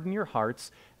not harden your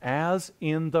hearts as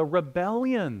in the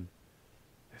rebellion.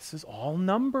 This is all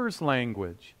Numbers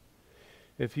language.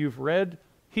 If you've read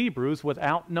Hebrews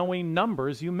without knowing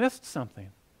Numbers, you missed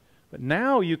something. But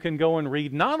now you can go and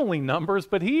read not only Numbers,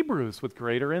 but Hebrews with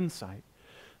greater insight.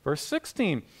 Verse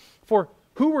 16, for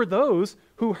who were those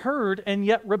who heard and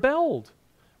yet rebelled?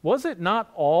 Was it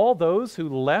not all those who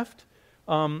left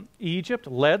Egypt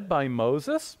led by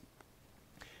Moses?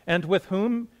 And with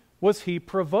whom was he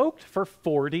provoked for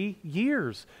 40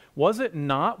 years? Was it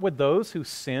not with those who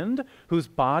sinned, whose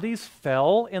bodies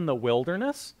fell in the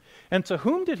wilderness? And to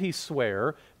whom did he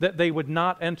swear that they would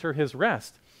not enter his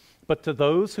rest? But to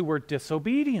those who were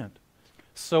disobedient.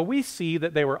 So we see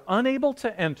that they were unable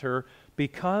to enter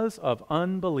because of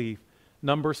unbelief.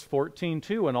 Numbers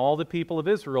 14:2, and all the people of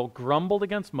Israel grumbled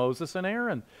against Moses and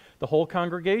Aaron. The whole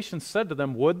congregation said to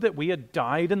them, would that we had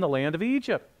died in the land of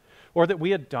Egypt, or that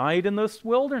we had died in this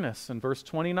wilderness. And verse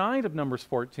 29 of Numbers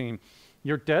 14,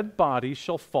 your dead bodies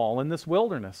shall fall in this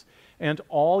wilderness, and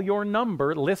all your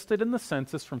number listed in the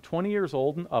census from 20 years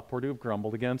old and upward who have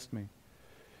grumbled against me.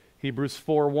 Hebrews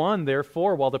 4:1,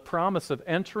 therefore, while the promise of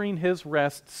entering his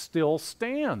rest still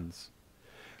stands,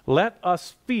 let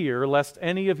us fear lest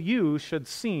any of you should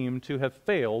seem to have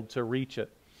failed to reach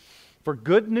it. For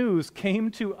good news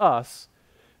came to us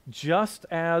just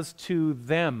as to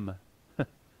them. Isn't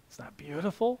that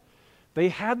beautiful? They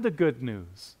had the good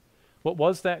news. What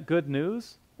was that good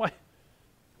news? Why, it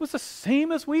was the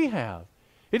same as we have.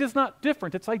 It is not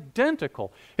different. It's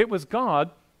identical. It was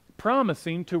God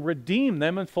promising to redeem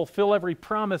them and fulfill every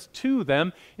promise to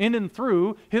them in and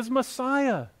through his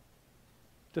Messiah,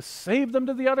 to save them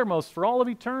to the uttermost for all of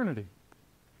eternity.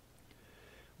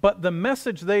 But the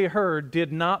message they heard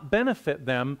did not benefit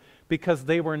them because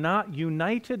they were not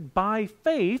united by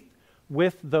faith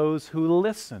with those who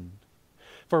listened.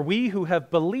 For we who have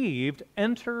believed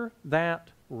enter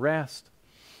that rest.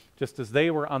 Just as they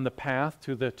were on the path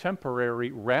to the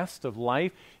temporary rest of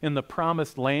life in the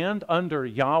promised land under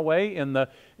Yahweh in the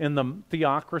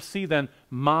theocracy, then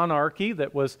monarchy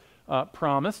that was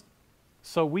promised,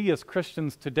 so we as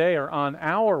Christians today are on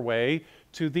our way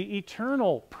to the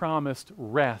eternal promised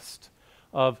rest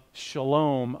of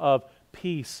shalom, of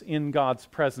peace in God's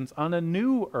presence on a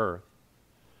new earth.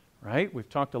 Right? We've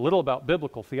talked a little about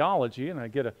biblical theology, and I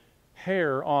get a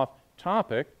hair off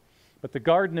topic, but the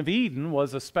Garden of Eden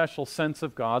was a special sense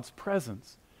of God's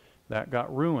presence. That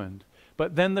got ruined.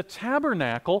 But then the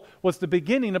tabernacle was the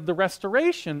beginning of the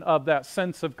restoration of that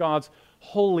sense of God's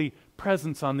holy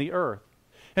presence on the earth.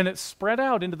 And it spread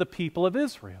out into the people of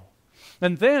Israel.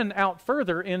 and then out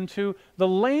further into the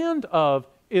land of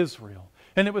Israel.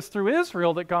 And it was through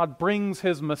Israel that God brings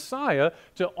his Messiah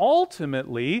to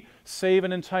ultimately save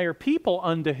an entire people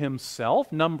unto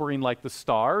himself, numbering like the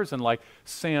stars and like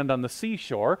sand on the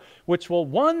seashore, which will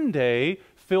one day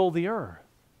fill the earth.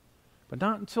 But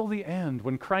not until the end,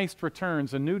 when Christ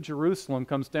returns, a new Jerusalem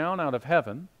comes down out of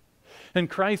heaven, and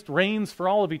Christ reigns for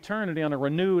all of eternity on a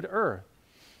renewed earth.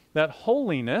 That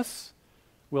holiness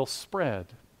will spread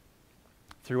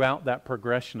throughout that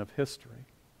progression of history.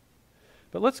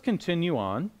 But let's continue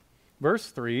on. Verse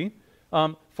 3,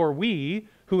 for we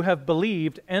who have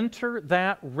believed enter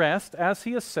that rest, as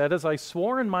he has said, as I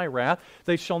swore in my wrath,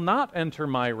 they shall not enter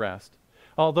my rest,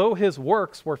 although his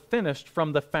works were finished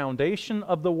from the foundation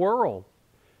of the world.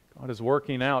 God is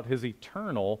working out his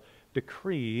eternal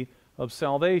decree of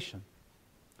salvation.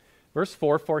 Verse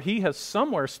 4, for he has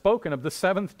somewhere spoken of the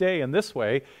seventh day in this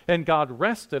way, and God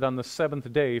rested on the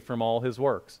seventh day from all his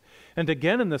works. And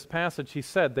again in this passage he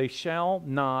said, they shall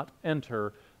not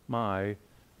enter my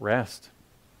rest.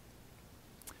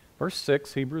 Verse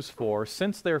 6, Hebrews 4,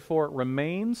 since therefore it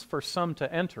remains for some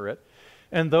to enter it,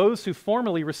 and those who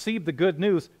formerly received the good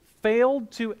news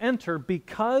failed to enter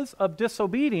because of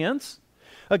disobedience,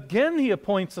 again he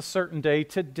appoints a certain day,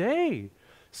 today,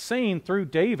 saying through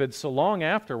David so long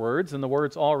afterwards, in the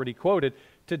words already quoted,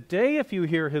 today if you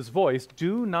hear his voice,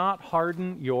 do not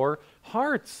harden your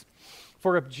hearts.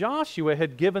 For if Joshua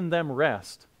had given them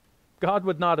rest, God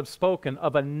would not have spoken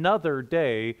of another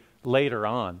day later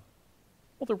on.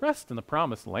 Well, the rest in the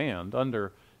promised land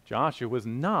under Joshua was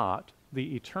not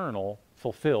the eternal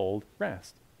fulfilled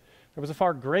rest. There was a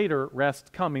far greater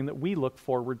rest coming that we look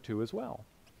forward to as well.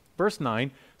 Verse 9,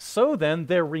 so then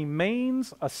there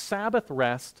remains a Sabbath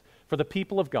rest for the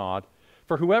people of God,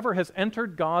 for whoever has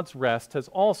entered God's rest has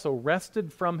also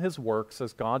rested from his works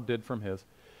as God did from his.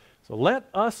 So let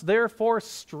us therefore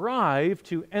strive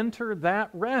to enter that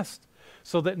rest,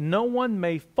 so that no one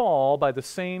may fall by the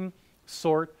same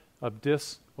sort of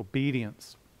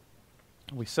disobedience.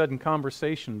 We said in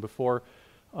conversation before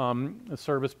the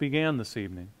service began this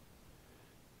evening,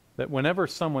 that whenever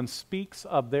someone speaks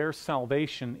of their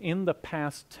salvation in the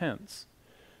past tense,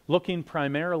 looking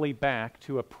primarily back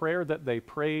to a prayer that they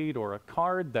prayed or a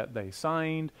card that they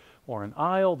signed or an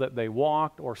aisle that they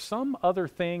walked or some other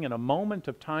thing in a moment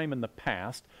of time in the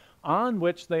past on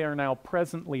which they are now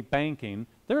presently banking,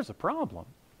 there's a problem.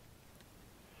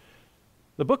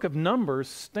 The book of Numbers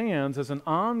stands as an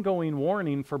ongoing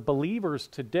warning for believers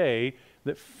today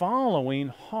that following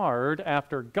hard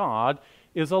after God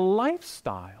is a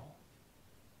lifestyle.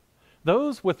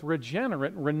 Those with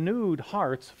regenerate, renewed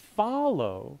hearts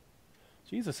follow.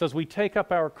 Jesus says we take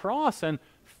up our cross and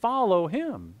follow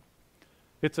him.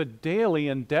 It's a daily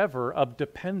endeavor of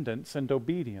dependence and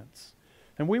obedience.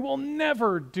 And we will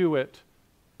never do it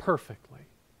perfectly.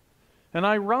 And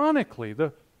ironically,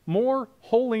 the more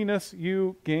holiness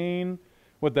you gain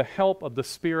with the help of the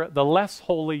Spirit, the less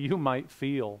holy you might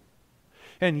feel.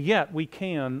 And yet we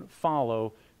can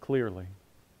follow clearly.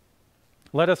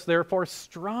 Let us therefore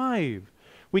strive.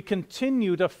 We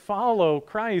continue to follow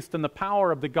Christ in the power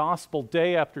of the gospel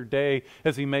day after day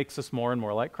as he makes us more and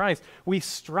more like Christ. We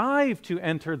strive to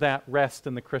enter that rest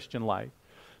in the Christian life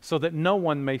so that no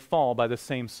one may fall by the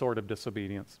same sort of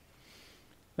disobedience.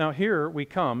 Now here we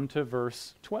come to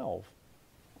verse 12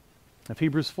 of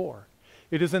Hebrews 4.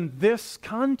 It is in this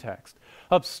context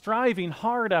of striving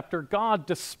hard after God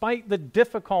despite the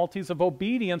difficulties of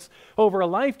obedience over a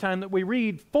lifetime that we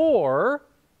read, for,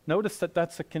 notice that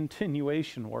that's a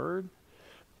continuation word,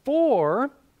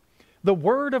 for the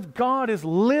word of God is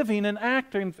living and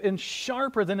active and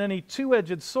sharper than any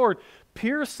two-edged sword,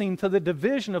 piercing to the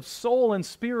division of soul and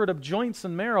spirit, of joints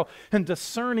and marrow, and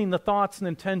discerning the thoughts and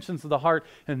intentions of the heart.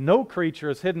 And no creature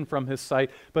is hidden from his sight,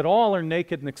 but all are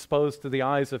naked and exposed to the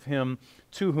eyes of him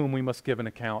to whom we must give an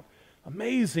account.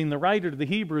 Amazing, the writer to the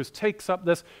Hebrews takes up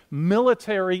this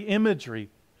military imagery,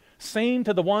 saying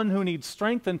to the one who needs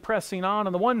strength and pressing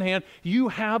on the one hand, you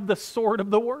have the sword of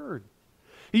the word.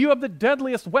 You have the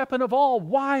deadliest weapon of all.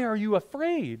 Why are you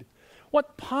afraid?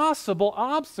 What possible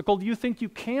obstacle do you think you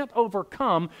can't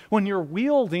overcome when you're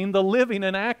wielding the living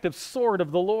and active sword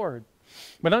of the Lord?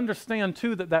 But understand,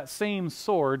 too, that that same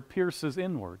sword pierces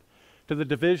inward to the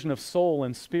division of soul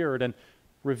and spirit and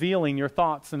revealing your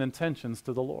thoughts and intentions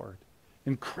to the Lord.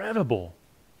 Incredible.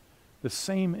 The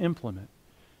same implement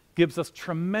gives us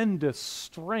tremendous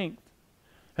strength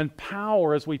and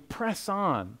power as we press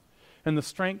on in the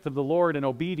strength of the Lord in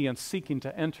obedience, seeking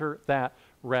to enter that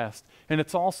rest. And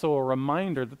it's also a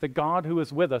reminder that the God who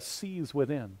is with us sees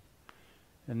within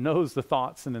and knows the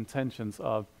thoughts and intentions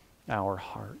of our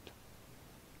heart.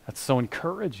 That's so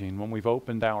encouraging when we've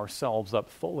opened ourselves up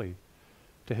fully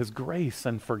to His grace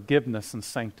and forgiveness and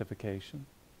sanctification.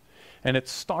 And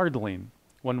it's startling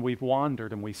when we've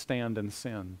wandered and we stand in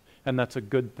sin. And that's a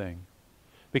good thing,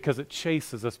 because it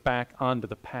chases us back onto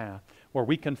the path where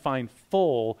we can find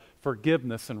full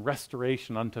forgiveness and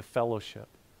restoration unto fellowship,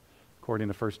 according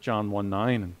to 1 John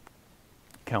 1:9 and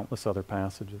countless other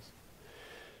passages.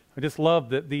 I just love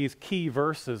that these key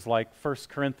verses like 1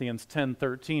 Corinthians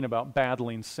 10:13 about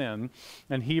battling sin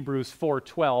and Hebrews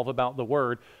 4:12 about the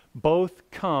Word both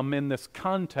come in this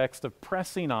context of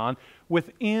pressing on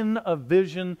within a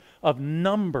vision of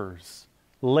numbers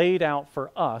laid out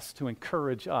for us to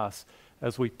encourage us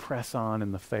as we press on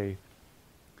in the faith.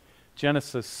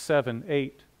 Genesis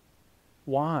 7:8.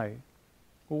 Why?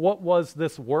 What was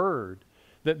this word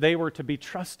that they were to be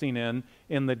trusting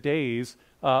in the days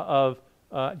of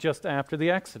just after the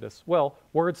Exodus? Well,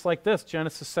 words like this,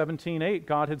 Genesis 17:8,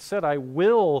 God had said, I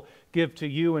will give to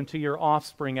you and to your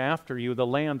offspring after you the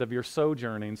land of your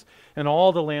sojournings and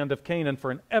all the land of Canaan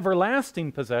for an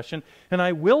everlasting possession, and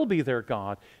I will be their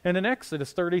God. And in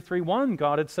Exodus 33:1,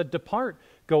 God had said, depart,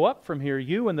 go up from here,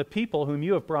 you and the people whom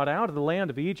you have brought out of the land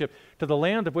of Egypt, to the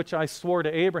land of which I swore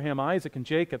to Abraham, Isaac, and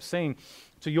Jacob, saying,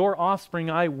 to your offspring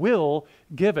I will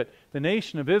give it. The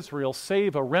nation of Israel,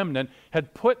 save a remnant,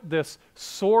 had put this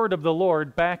sword of the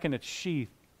Lord back in its sheath.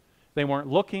 They weren't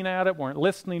looking at it, weren't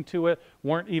listening to it,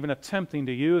 weren't even attempting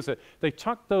to use it. They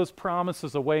tucked those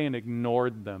promises away and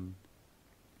ignored them.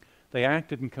 They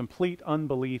acted in complete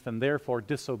unbelief and therefore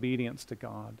disobedience to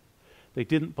God. They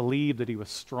didn't believe that He was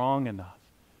strong enough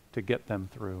to get them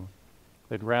through.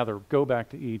 They'd rather go back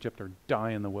to Egypt or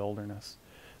die in the wilderness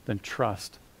than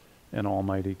trust in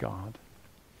Almighty God.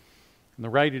 And the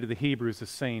writer to the Hebrews is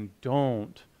saying,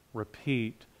 don't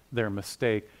repeat their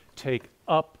mistake. Take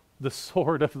up the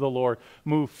sword of the Lord.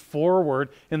 Move forward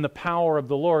in the power of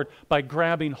the Lord by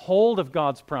grabbing hold of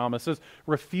God's promises,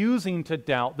 refusing to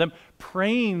doubt them,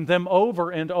 praying them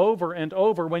over and over and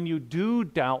over when you do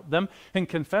doubt them, and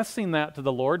confessing that to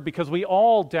the Lord, because we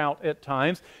all doubt at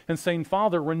times, and saying,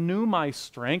 Father, renew my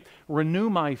strength, renew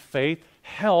my faith,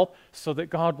 help, so that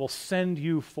God will send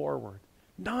you forward.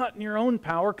 Not in your own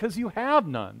power, because you have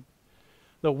none.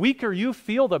 The weaker you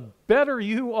feel, the better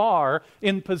you are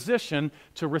in position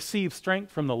to receive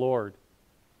strength from the Lord.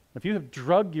 If you have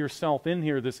drugged yourself in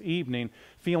here this evening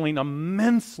feeling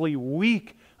immensely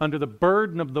weak under the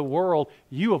burden of the world,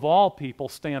 you of all people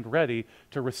stand ready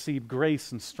to receive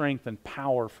grace and strength and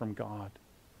power from God.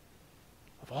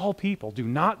 Of all people, do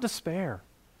not despair.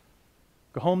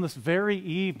 Go home this very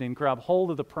evening, grab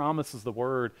hold of the promises of the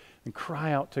Word, and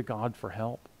cry out to God for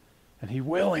help. And He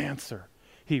will answer.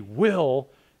 He will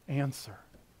answer.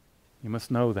 You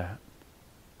must know that.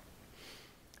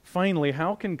 Finally,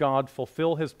 how can God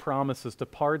fulfill His promises to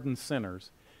pardon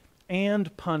sinners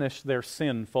and punish their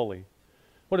sin fully?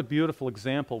 What a beautiful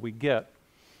example we get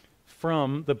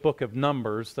from the book of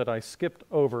Numbers that I skipped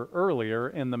over earlier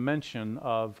in the mention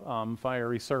of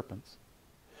fiery serpents.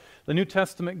 The New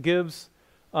Testament gives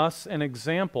us an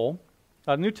example.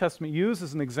 The New Testament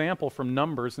uses an example from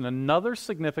Numbers in another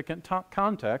significant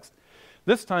context,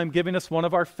 this time giving us one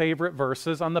of our favorite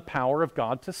verses on the power of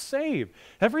God to save.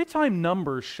 Every time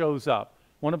Numbers shows up,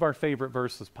 one of our favorite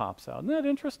verses pops out. Isn't that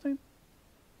interesting?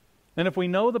 And if we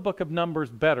know the book of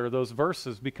Numbers better, those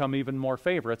verses become even more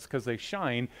favorites because they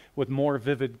shine with more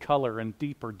vivid color and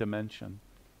deeper dimension.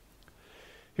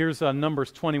 Here's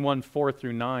Numbers 21, 4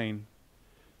 through 9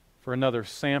 for another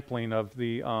sampling of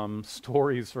the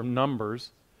stories from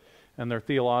Numbers and their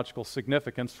theological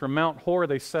significance. From Mount Hor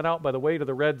they set out by the way to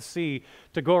the Red Sea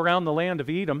to go around the land of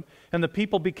Edom, and the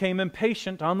people became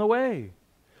impatient on the way.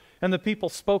 And the people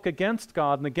spoke against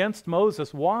God and against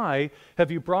Moses, why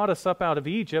have you brought us up out of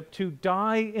Egypt to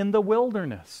die in the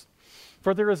wilderness?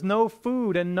 For there is no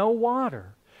food and no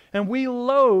water, and we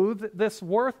loathe this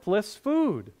worthless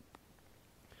food.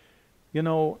 You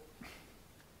know,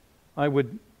 I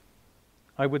would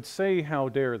say, how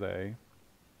dare they,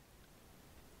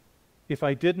 if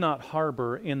I did not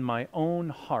harbor in my own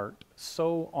heart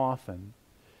so often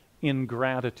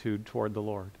ingratitude toward the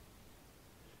Lord.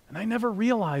 And I never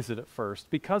realize it at first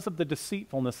because of the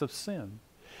deceitfulness of sin.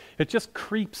 It just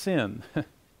creeps in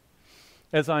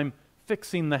as I'm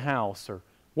fixing the house or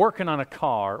working on a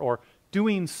car or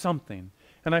doing something.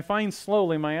 And I find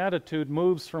slowly my attitude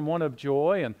moves from one of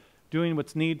joy and doing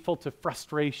what's needful to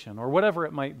frustration or whatever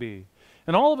it might be.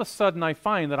 And all of a sudden I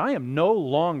find that I am no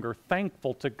longer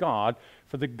thankful to God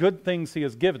for the good things He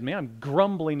has given me. I'm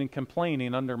grumbling and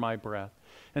complaining under my breath.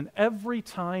 And every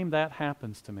time that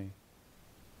happens to me,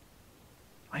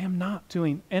 I am not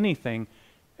doing anything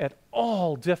at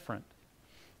all different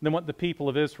than what the people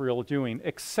of Israel are doing,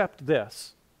 except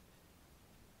this,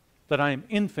 that I am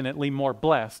infinitely more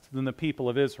blessed than the people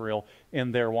of Israel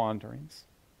in their wanderings.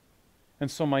 And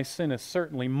so my sin is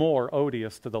certainly more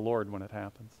odious to the Lord when it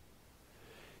happens.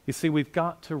 You see, we've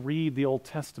got to read the Old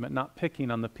Testament, not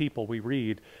picking on the people we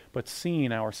read, but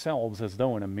seeing ourselves as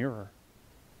though in a mirror.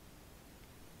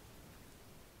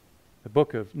 The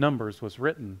book of Numbers was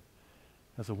written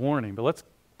as a warning, but let's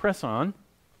press on.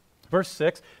 Verse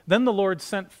 6, then the Lord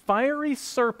sent fiery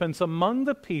serpents among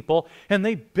the people, and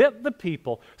they bit the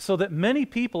people, so that many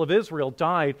people of Israel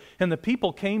died. And the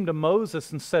people came to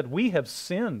Moses and said, we have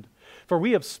sinned, for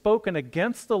we have spoken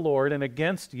against the Lord and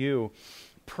against you.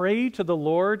 Pray to the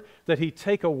Lord that he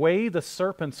take away the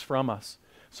serpents from us.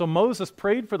 So Moses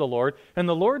prayed for the Lord, and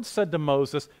the Lord said to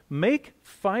Moses, make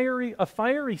a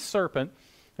fiery serpent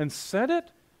and set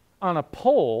it on a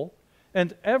pole,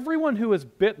 and everyone who is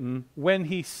bitten, when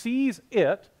he sees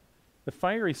it, the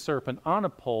fiery serpent on a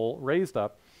pole raised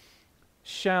up,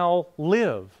 shall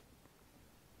live.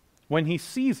 When he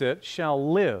sees it,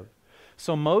 shall live.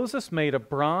 So Moses made a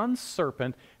bronze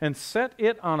serpent and set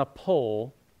it on a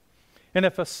pole, and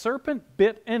if a serpent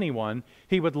bit anyone,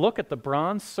 he would look at the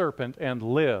bronze serpent and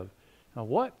live. Now,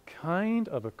 what kind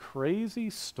of a crazy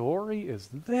story is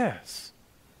this?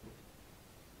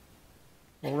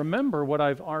 Well, remember what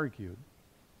I've argued.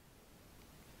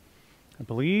 I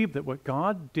believe that what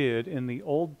God did in the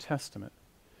Old Testament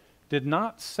did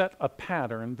not set a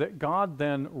pattern that God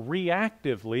then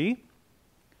reactively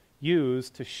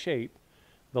used to shape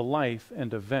the life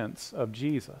and events of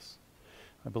Jesus.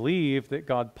 I believe that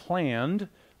God planned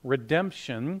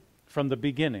redemption from the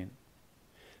beginning.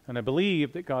 And I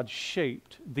believe that God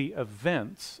shaped the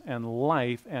events and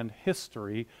life and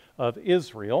history of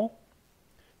Israel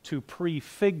to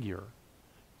prefigure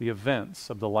the events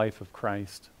of the life of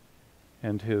Christ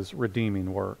and his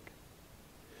redeeming work.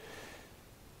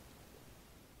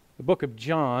 The book of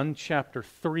John, chapter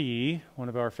 3, one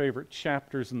of our favorite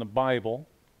chapters in the Bible,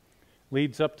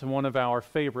 leads up to one of our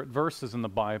favorite verses in the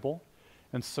Bible.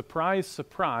 And surprise,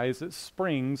 surprise, it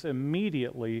springs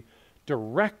immediately,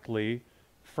 directly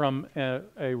from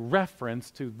a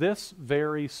reference to this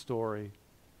very story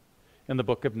in the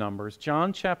book of Numbers.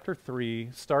 John chapter 3,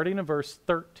 starting in verse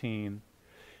 13.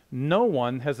 No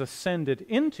one has ascended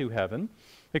into heaven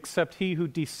except he who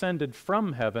descended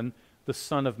from heaven, the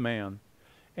Son of Man.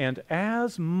 And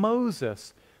as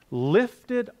Moses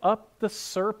lifted up the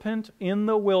serpent in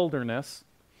the wilderness,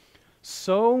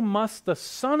 so must the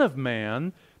Son of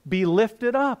Man be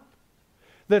lifted up,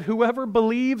 that whoever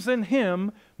believes in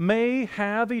him may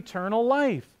have eternal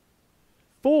life.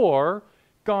 For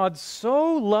God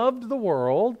so loved the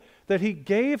world that he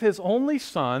gave his only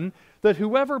Son, that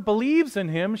whoever believes in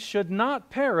him should not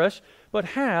perish, but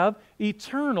have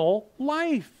eternal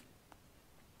life.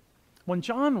 When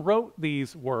John wrote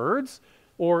these words,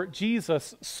 or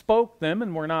Jesus spoke them,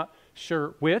 and we're not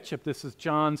sure which, if this is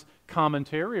John's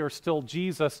commentary or still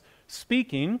Jesus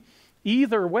speaking,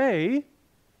 either way,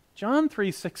 John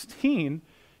 3:16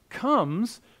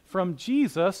 comes from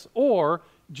Jesus or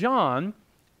John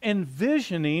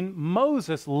envisioning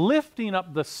Moses lifting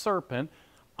up the serpent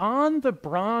on the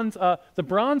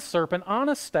bronze serpent on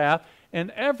a staff, and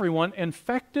everyone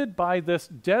infected by this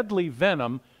deadly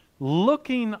venom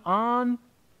looking on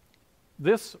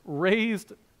this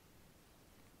raised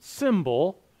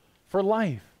symbol for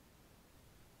life.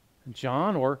 And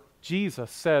John, or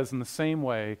Jesus, says in the same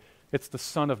way, it's the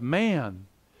Son of Man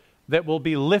that will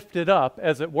be lifted up,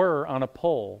 as it were, on a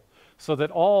pole, so that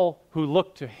all who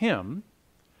look to him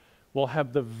will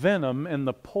have the venom and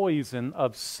the poison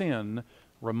of sin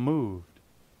removed.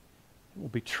 It will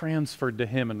be transferred to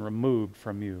him and removed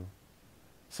from you,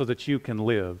 so that you can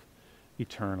live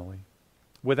eternally.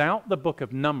 Without the book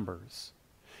of Numbers,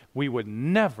 we would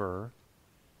never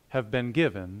have been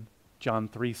given John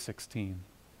 3:16.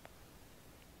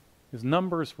 Is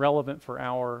Numbers relevant for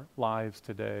our lives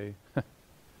today?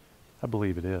 I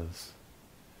believe it is.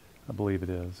 I believe it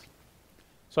is.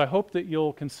 So I hope that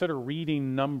you'll consider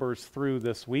reading Numbers through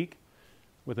this week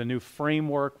with a new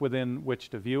framework within which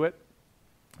to view it.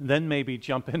 Then maybe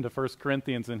jump into 1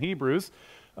 Corinthians and Hebrews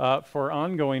for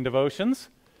ongoing devotions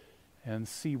and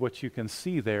see what you can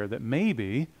see there that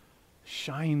maybe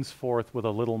shines forth with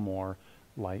a little more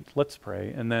light. Let's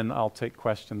pray, and then I'll take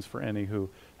questions for any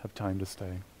who have time to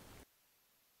stay.